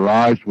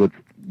barraged with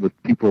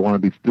people who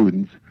want to be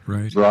students,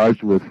 right,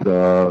 barraged with,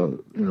 the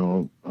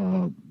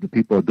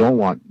people that don't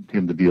want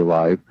him to be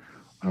alive,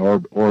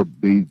 or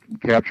be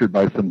captured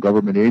by some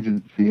government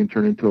agency and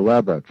turned into a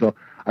lab rat. So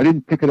I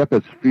didn't pick it up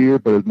as fear,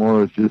 but as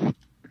more as just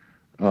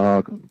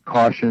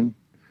caution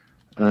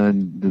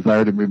and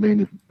desire to remain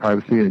in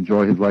privacy and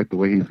enjoy his life the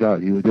way he's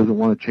got. He doesn't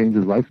want to change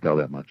his lifestyle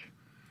that much.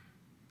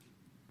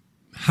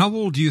 How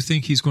old do you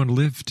think he's going to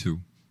live to?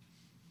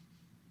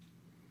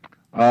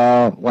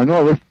 Well, I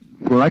know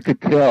from I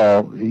could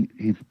tell,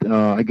 he's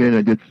again,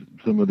 I did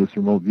some of this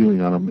remote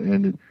viewing on him,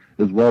 and it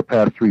is well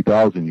past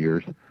 3,000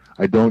 years.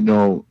 I don't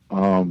know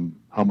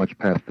how much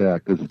past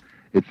that, because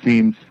it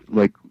seems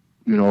like,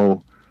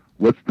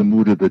 what's the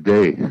mood of the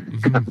day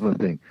kind of a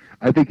thing.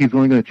 I think he's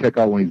only going to check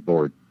out when he's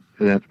bored,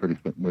 and that's pretty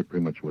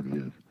much what it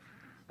is.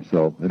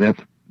 So, and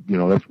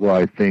that's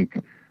why I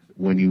think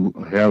when you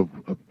have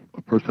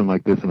a person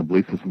like this and a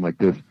belief system like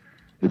this,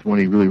 is when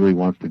he really, really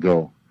wants to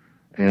go.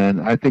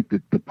 And I think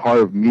that the part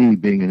of me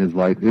being in his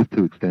life is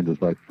to extend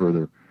his life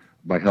further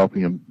by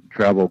helping him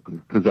travel,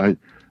 because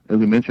as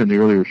we mentioned in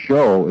the earlier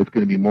show, it's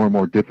going to be more and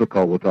more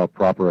difficult without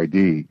proper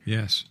ID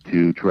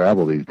to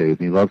travel these days.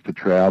 And he loves to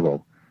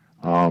travel.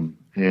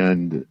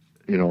 And,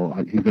 he's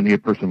going to need a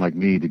person like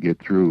me to get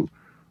through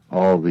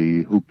all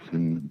the hoops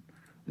and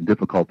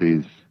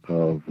difficulties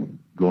of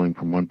going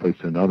from one place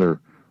to another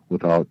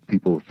without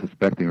people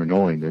suspecting or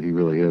knowing that he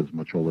really is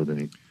much older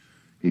than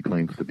he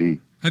claims to be.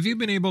 Have you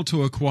been able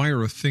to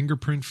acquire a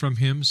fingerprint from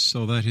him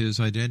so that his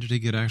identity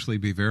could actually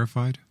be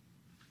verified?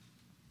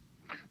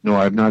 No,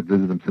 I have not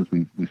visited him since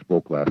we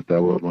spoke last.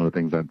 That was one of the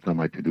things that's on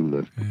my to-do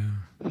list.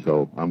 Yeah.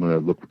 So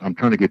I'm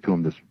trying to get to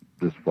him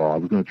this fall. I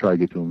was going to try to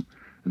get to him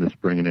in the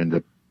spring and end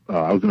up,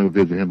 I was going to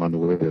visit him on the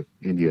way to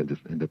India,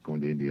 just end up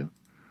going to India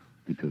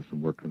because of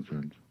some work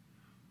concerns.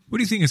 What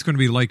do you think it's going to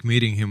be like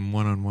meeting him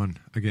one-on-one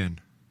again?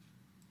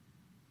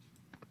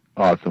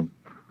 Awesome.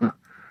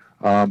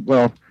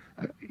 Well,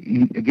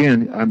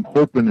 again, I'm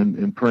hoping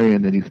and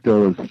praying that he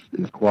still is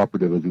as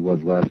cooperative as he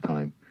was last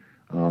time.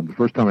 The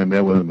first time I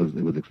met with him,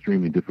 it was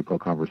extremely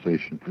difficult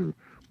conversation,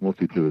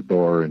 mostly through the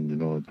door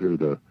and through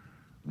the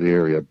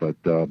area. But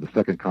the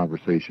second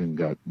conversation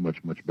got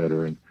much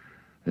better, and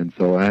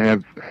so I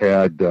have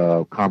had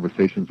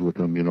conversations with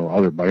him,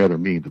 by other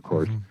means, of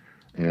course,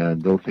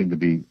 and those seem to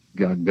be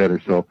gotten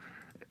better. So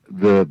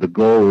the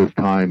goal this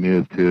time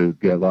is to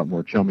get a lot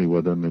more chummy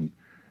with him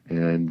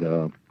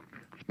and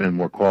spend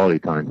more quality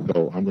time.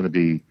 So I'm going to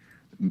be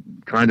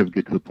trying to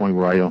get to the point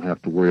where I don't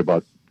have to worry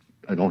about.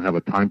 I don't have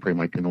a time frame.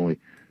 I can only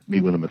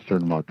meet with him a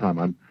certain amount of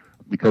time.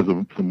 Because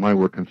of some of my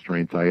work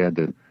constraints, I had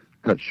to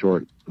cut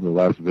short the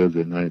last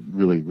visit, and I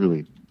really,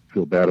 really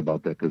feel bad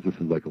about that because this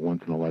is like a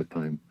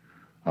once-in-a-lifetime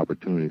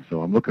opportunity.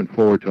 So I'm looking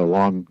forward to a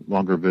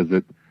longer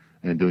visit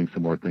and doing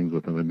some more things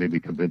with him and maybe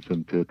convince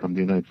him to come to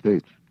the United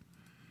States.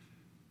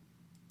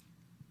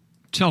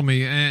 Tell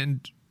me,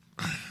 and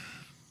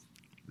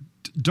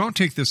don't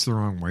take this the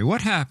wrong way,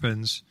 what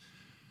happens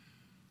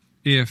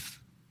if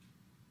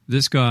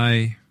this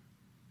guy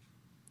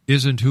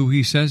isn't who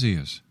he says he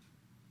is?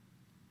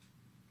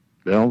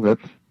 Well,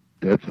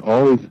 that's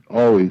always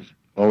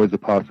a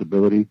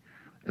possibility,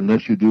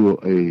 unless you do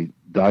a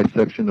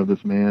dissection of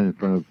this man in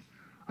front of,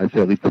 I'd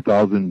say, at least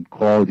 1,000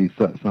 quality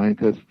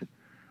scientists.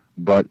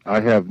 But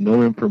I have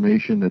no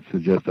information that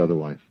suggests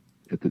otherwise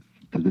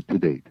to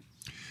date.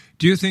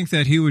 Do you think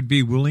that he would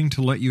be willing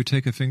to let you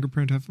take a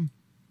fingerprint of him?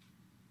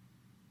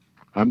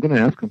 I'm going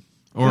to ask him.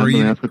 I'm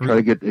going to ask him to try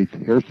to get a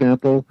hair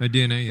sample. A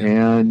DNA, yeah.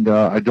 And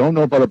I don't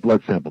know about a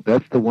blood sample.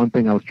 That's the one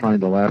thing I was trying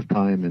the last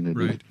time, and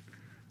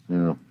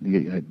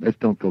I just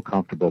don't feel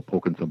comfortable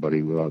poking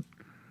somebody without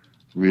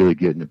really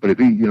getting it. But if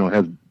he,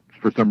 has,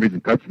 for some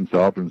reason, cuts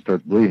himself and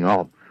starts bleeding,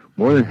 I'll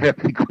more than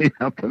happy to clean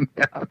up the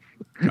mess.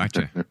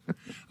 Gotcha.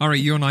 All right,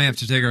 you and I have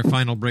to take our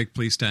final break.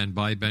 Please stand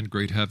by. Ben,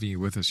 great having you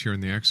with us here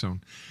in the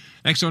X-Zone.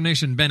 X-Zone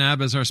Nation, Ben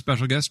Abba is our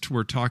special guest.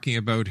 We're talking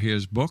about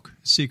his book,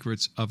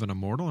 Secrets of an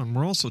Immortal, and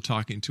we're also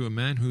talking to a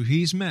man who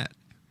he's met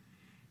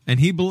and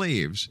he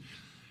believes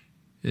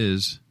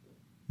is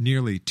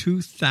nearly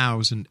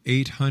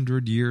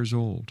 2,800 years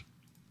old.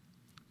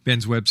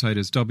 Ben's website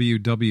is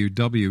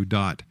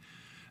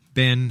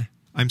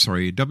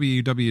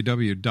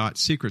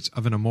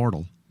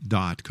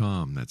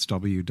www.secretsofanimmortal.com. That's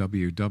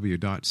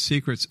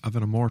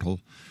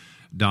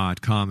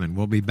www.secretsofanimmortal.com. And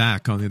we'll be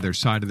back on the other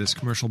side of this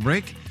commercial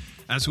break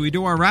as we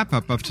do our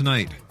wrap-up of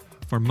tonight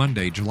for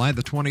Monday, July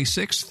the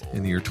 26th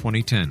in the year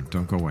 2010.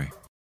 Don't go away.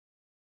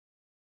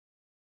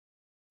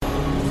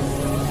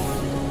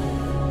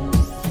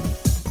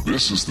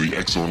 This is the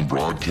X-Zone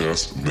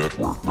Broadcast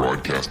Network,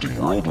 broadcasting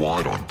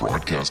worldwide on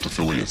broadcast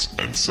affiliates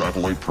and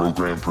satellite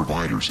program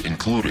providers,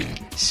 including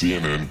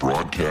CNN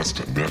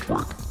Broadcast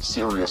Network,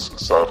 Sirius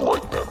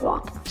Satellite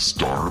Network,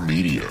 Star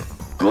Media,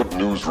 Good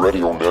News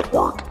Radio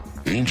Network,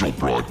 Angel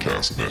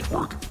Broadcast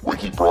Network,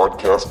 Wiki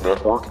Broadcast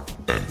Network,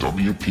 and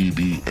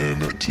WPBN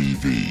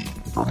TV.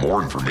 For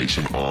more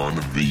information on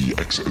the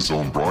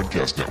X-Zone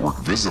Broadcast Network,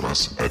 visit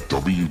us at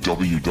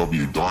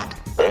www.xzbn.net.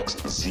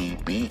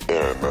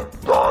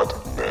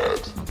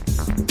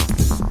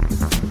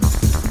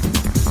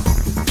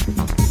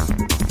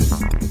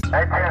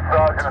 19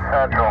 Sergeant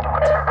Central.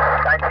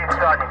 19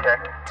 Sergeant, check.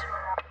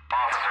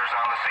 Officers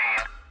on the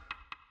scene.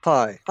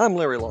 Hi, I'm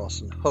Larry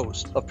Lawson,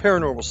 host of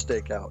Paranormal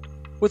Stakeout.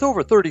 With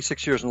over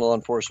 36 years in law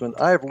enforcement,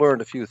 I have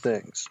learned a few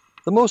things.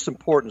 The most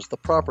important is the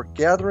proper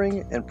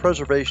gathering and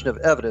preservation of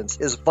evidence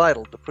is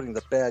vital to putting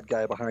the bad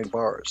guy behind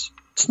bars.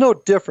 It's no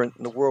different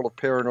in the world of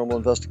paranormal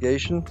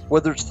investigation.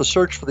 Whether it's the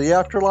search for the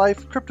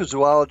afterlife,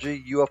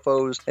 cryptozoology,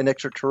 UFOs, and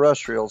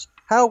extraterrestrials,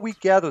 how we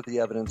gather the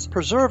evidence,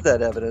 preserve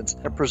that evidence,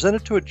 and present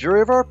it to a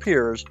jury of our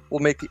peers will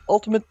make the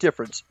ultimate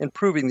difference in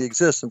proving the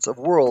existence of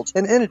worlds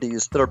and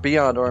entities that are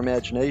beyond our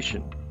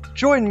imagination.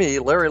 Join me,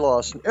 Larry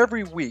Lawson,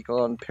 every week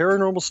on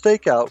Paranormal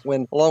Stakeout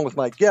when, along with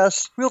my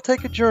guests, we'll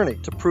take a journey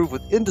to prove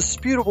with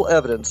indisputable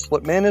evidence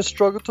what man has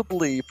struggled to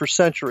believe for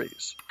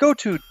centuries. Go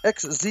to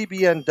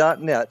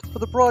xzbn.net for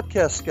the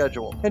broadcast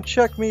schedule and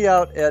check me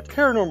out at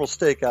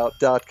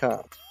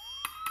paranormalstakeout.com.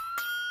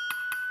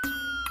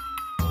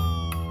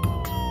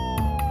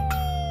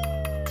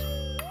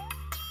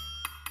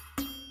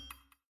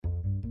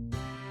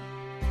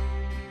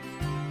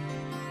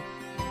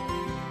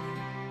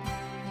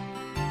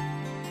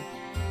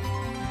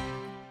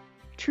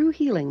 True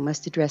healing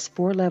must address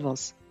 4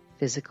 levels: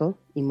 physical,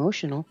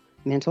 emotional,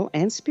 mental,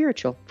 and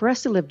spiritual, for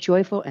us to live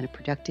joyful and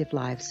productive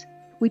lives.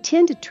 We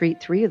tend to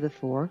treat 3 of the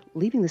 4,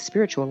 leaving the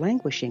spiritual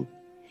languishing.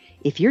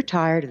 If you're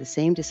tired of the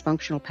same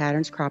dysfunctional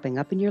patterns cropping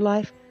up in your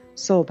life,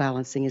 Soul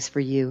Balancing is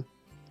for you.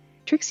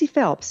 Trixie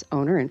Phelps,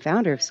 owner and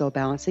founder of Soul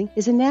Balancing,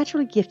 is a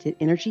naturally gifted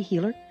energy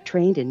healer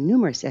trained in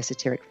numerous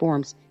esoteric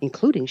forms,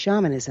 including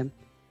shamanism.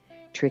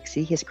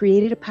 Trixie has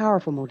created a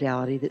powerful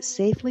modality that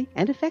safely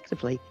and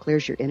effectively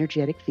clears your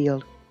energetic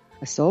field.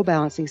 A soul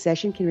balancing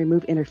session can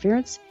remove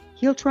interference,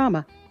 heal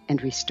trauma,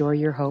 and restore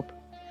your hope.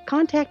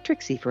 Contact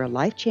Trixie for a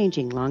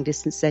life-changing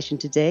long-distance session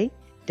today.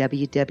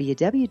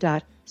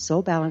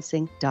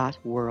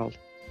 www.soulbalancing.world.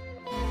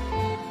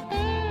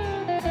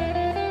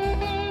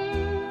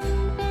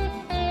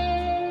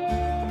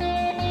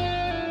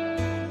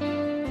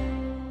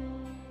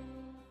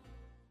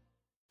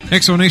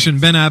 Exonation,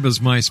 Ben Abba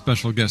is my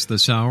special guest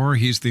this hour.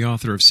 He's the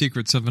author of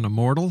Secrets of an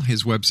Immortal.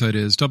 His website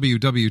is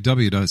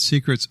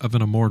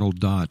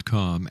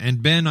www.secretsofanimmortal.com.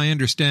 And Ben, I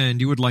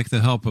understand you would like the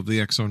help of the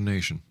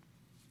Exonation.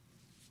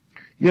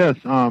 Yes,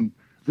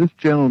 this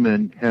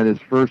gentleman had his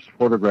first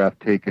photograph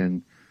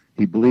taken,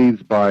 he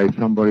believes, by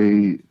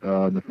somebody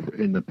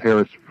in the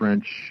Paris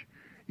French,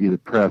 either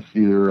press,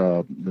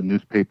 the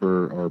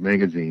newspaper or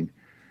magazine.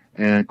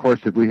 And, of course,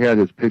 if we had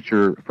his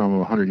picture from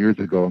 100 years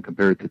ago and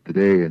compared it to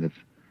today, and it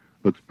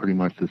looks pretty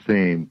much the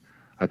same,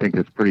 I think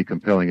that's pretty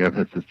compelling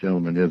evidence this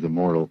gentleman is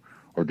immortal,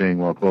 or dang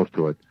well close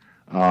to it.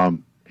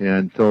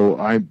 And so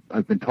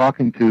I've been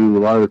talking to a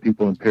lot of the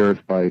people in Paris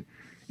by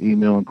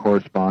email and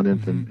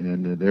correspondence,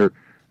 and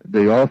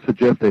they all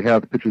suggest they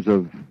have pictures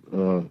of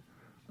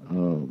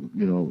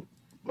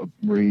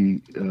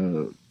Marie,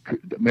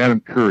 Madame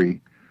Curie,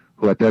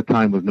 who at that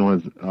time was known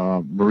as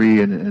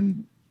Marie,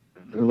 and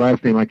her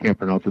last name I can't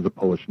pronounce, is a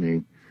Polish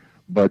name,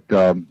 but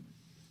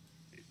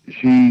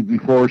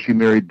before she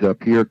married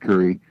Pierre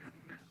Curie,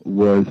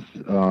 was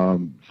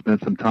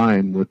spent some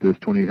time with this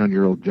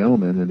 28-year-old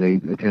gentleman, and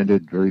they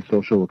attended very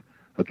social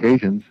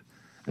occasions.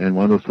 And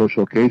one of those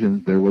social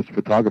occasions, there was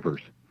photographers,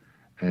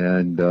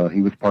 and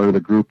he was part of the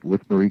group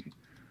with Marie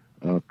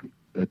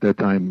at that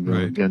time,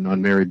 right. Again,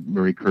 unmarried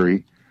Marie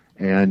Curie.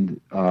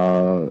 And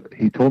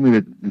he told me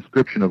the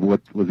description of what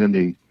was in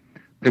the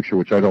picture,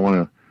 which I don't want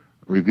to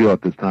reveal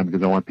at this time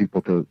because I want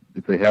people to,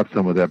 if they have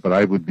some of that, but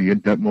I would be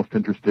most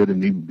interested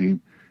and even be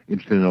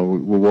interested in a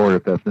reward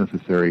if that's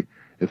necessary.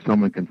 If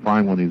someone can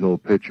find one of these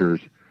old pictures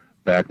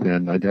back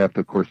then, I'd have to,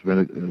 of course,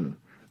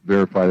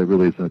 verify that it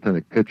really is an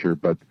authentic picture,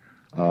 but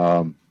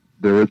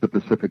there is a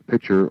specific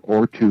picture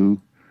or two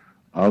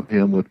of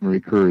him with Marie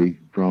Curie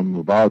from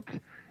about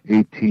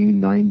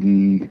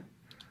 1890, I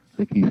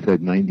think he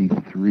said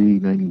 93,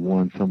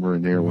 91, somewhere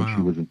in there. Wow. When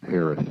she was in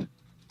Paris.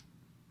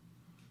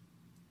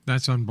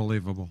 That's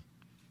unbelievable.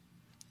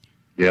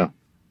 Yeah.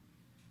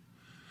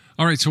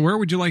 All right, so where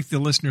would you like the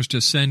listeners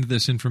to send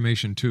this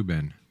information to,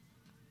 Ben?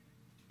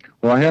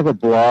 Well, I have a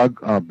blog,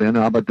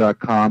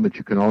 benabba.com, that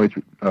you can always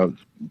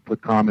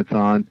put comments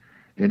on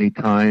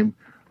anytime.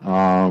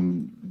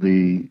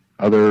 The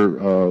other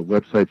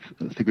websites,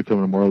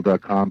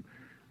 secretsofanimmortal.com,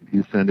 if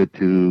you send it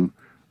to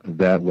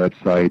that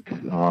website,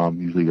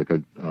 usually like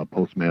a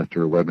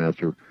postmaster or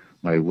webmaster,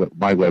 my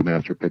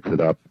webmaster picks it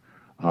up.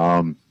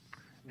 And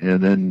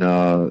then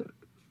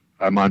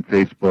I'm on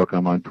Facebook,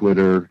 I'm on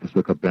Twitter, just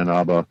look up Ben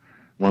Abba.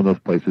 One of those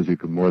places you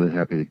can more than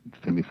happy to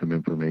send me some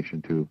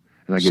information to.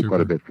 And I get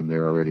quite a bit from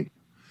there already.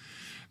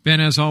 Ben,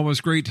 as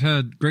always, great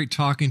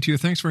talking to you.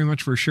 Thanks very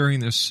much for sharing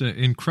this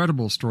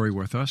incredible story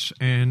with us.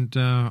 And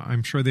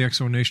I'm sure the X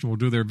Zone Nation will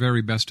do their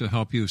very best to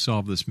help you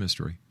solve this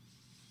mystery.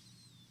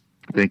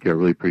 Thank you. I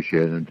really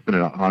appreciate it. And it's been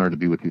an honor to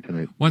be with you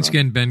tonight. Once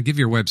again, Ben, give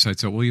your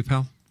website out, will you,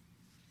 pal?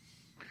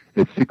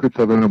 It's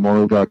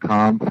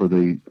secretsofanimmortal.com for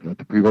to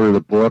pre-order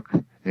the book,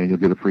 and you'll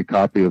get a free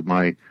copy of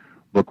my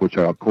book, which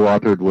I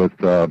co-authored with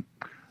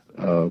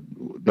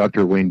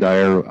Dr. Wayne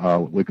Dyer,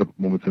 Wake Up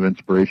Moments of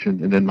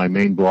Inspiration. And then my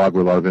main blog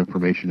where a lot of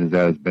information is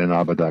at is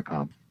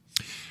benabba.com.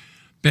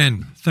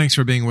 Ben, thanks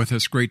for being with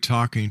us. Great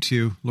talking to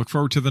you. Look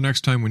forward to the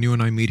next time when you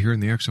and I meet here in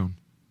the X Zone.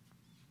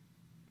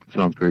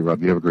 Sounds great,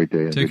 Rob. You have a great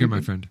day. Take care,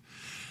 my friend.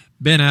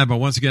 Ben Abba,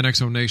 once again, X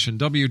Zone Nation,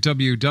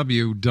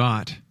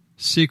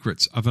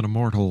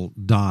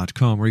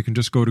 www.secretsofanimmortal.com, where you can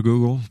just go to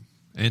Google,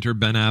 enter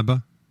Ben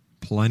Abba.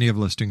 Plenty of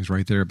listings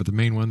right there, but the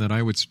main one that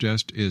I would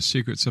suggest is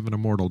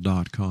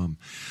secretsofanimmortal.com.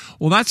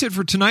 Well, that's it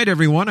for tonight,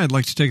 everyone. I'd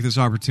like to take this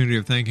opportunity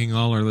of thanking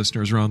all our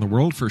listeners around the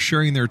world for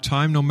sharing their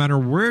time, no matter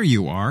where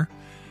you are,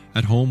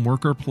 at home,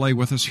 work, or play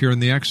with us here in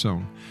the X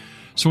Zone.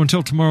 So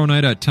until tomorrow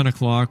night at 10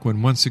 o'clock,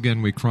 when once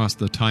again we cross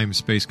the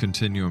time-space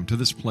continuum to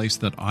this place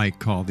that I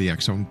call the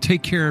X Zone,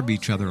 take care of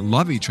each other,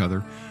 love each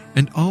other,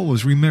 and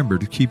always remember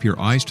to keep your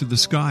eyes to the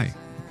sky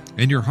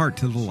and your heart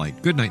to the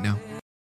light. Good night now.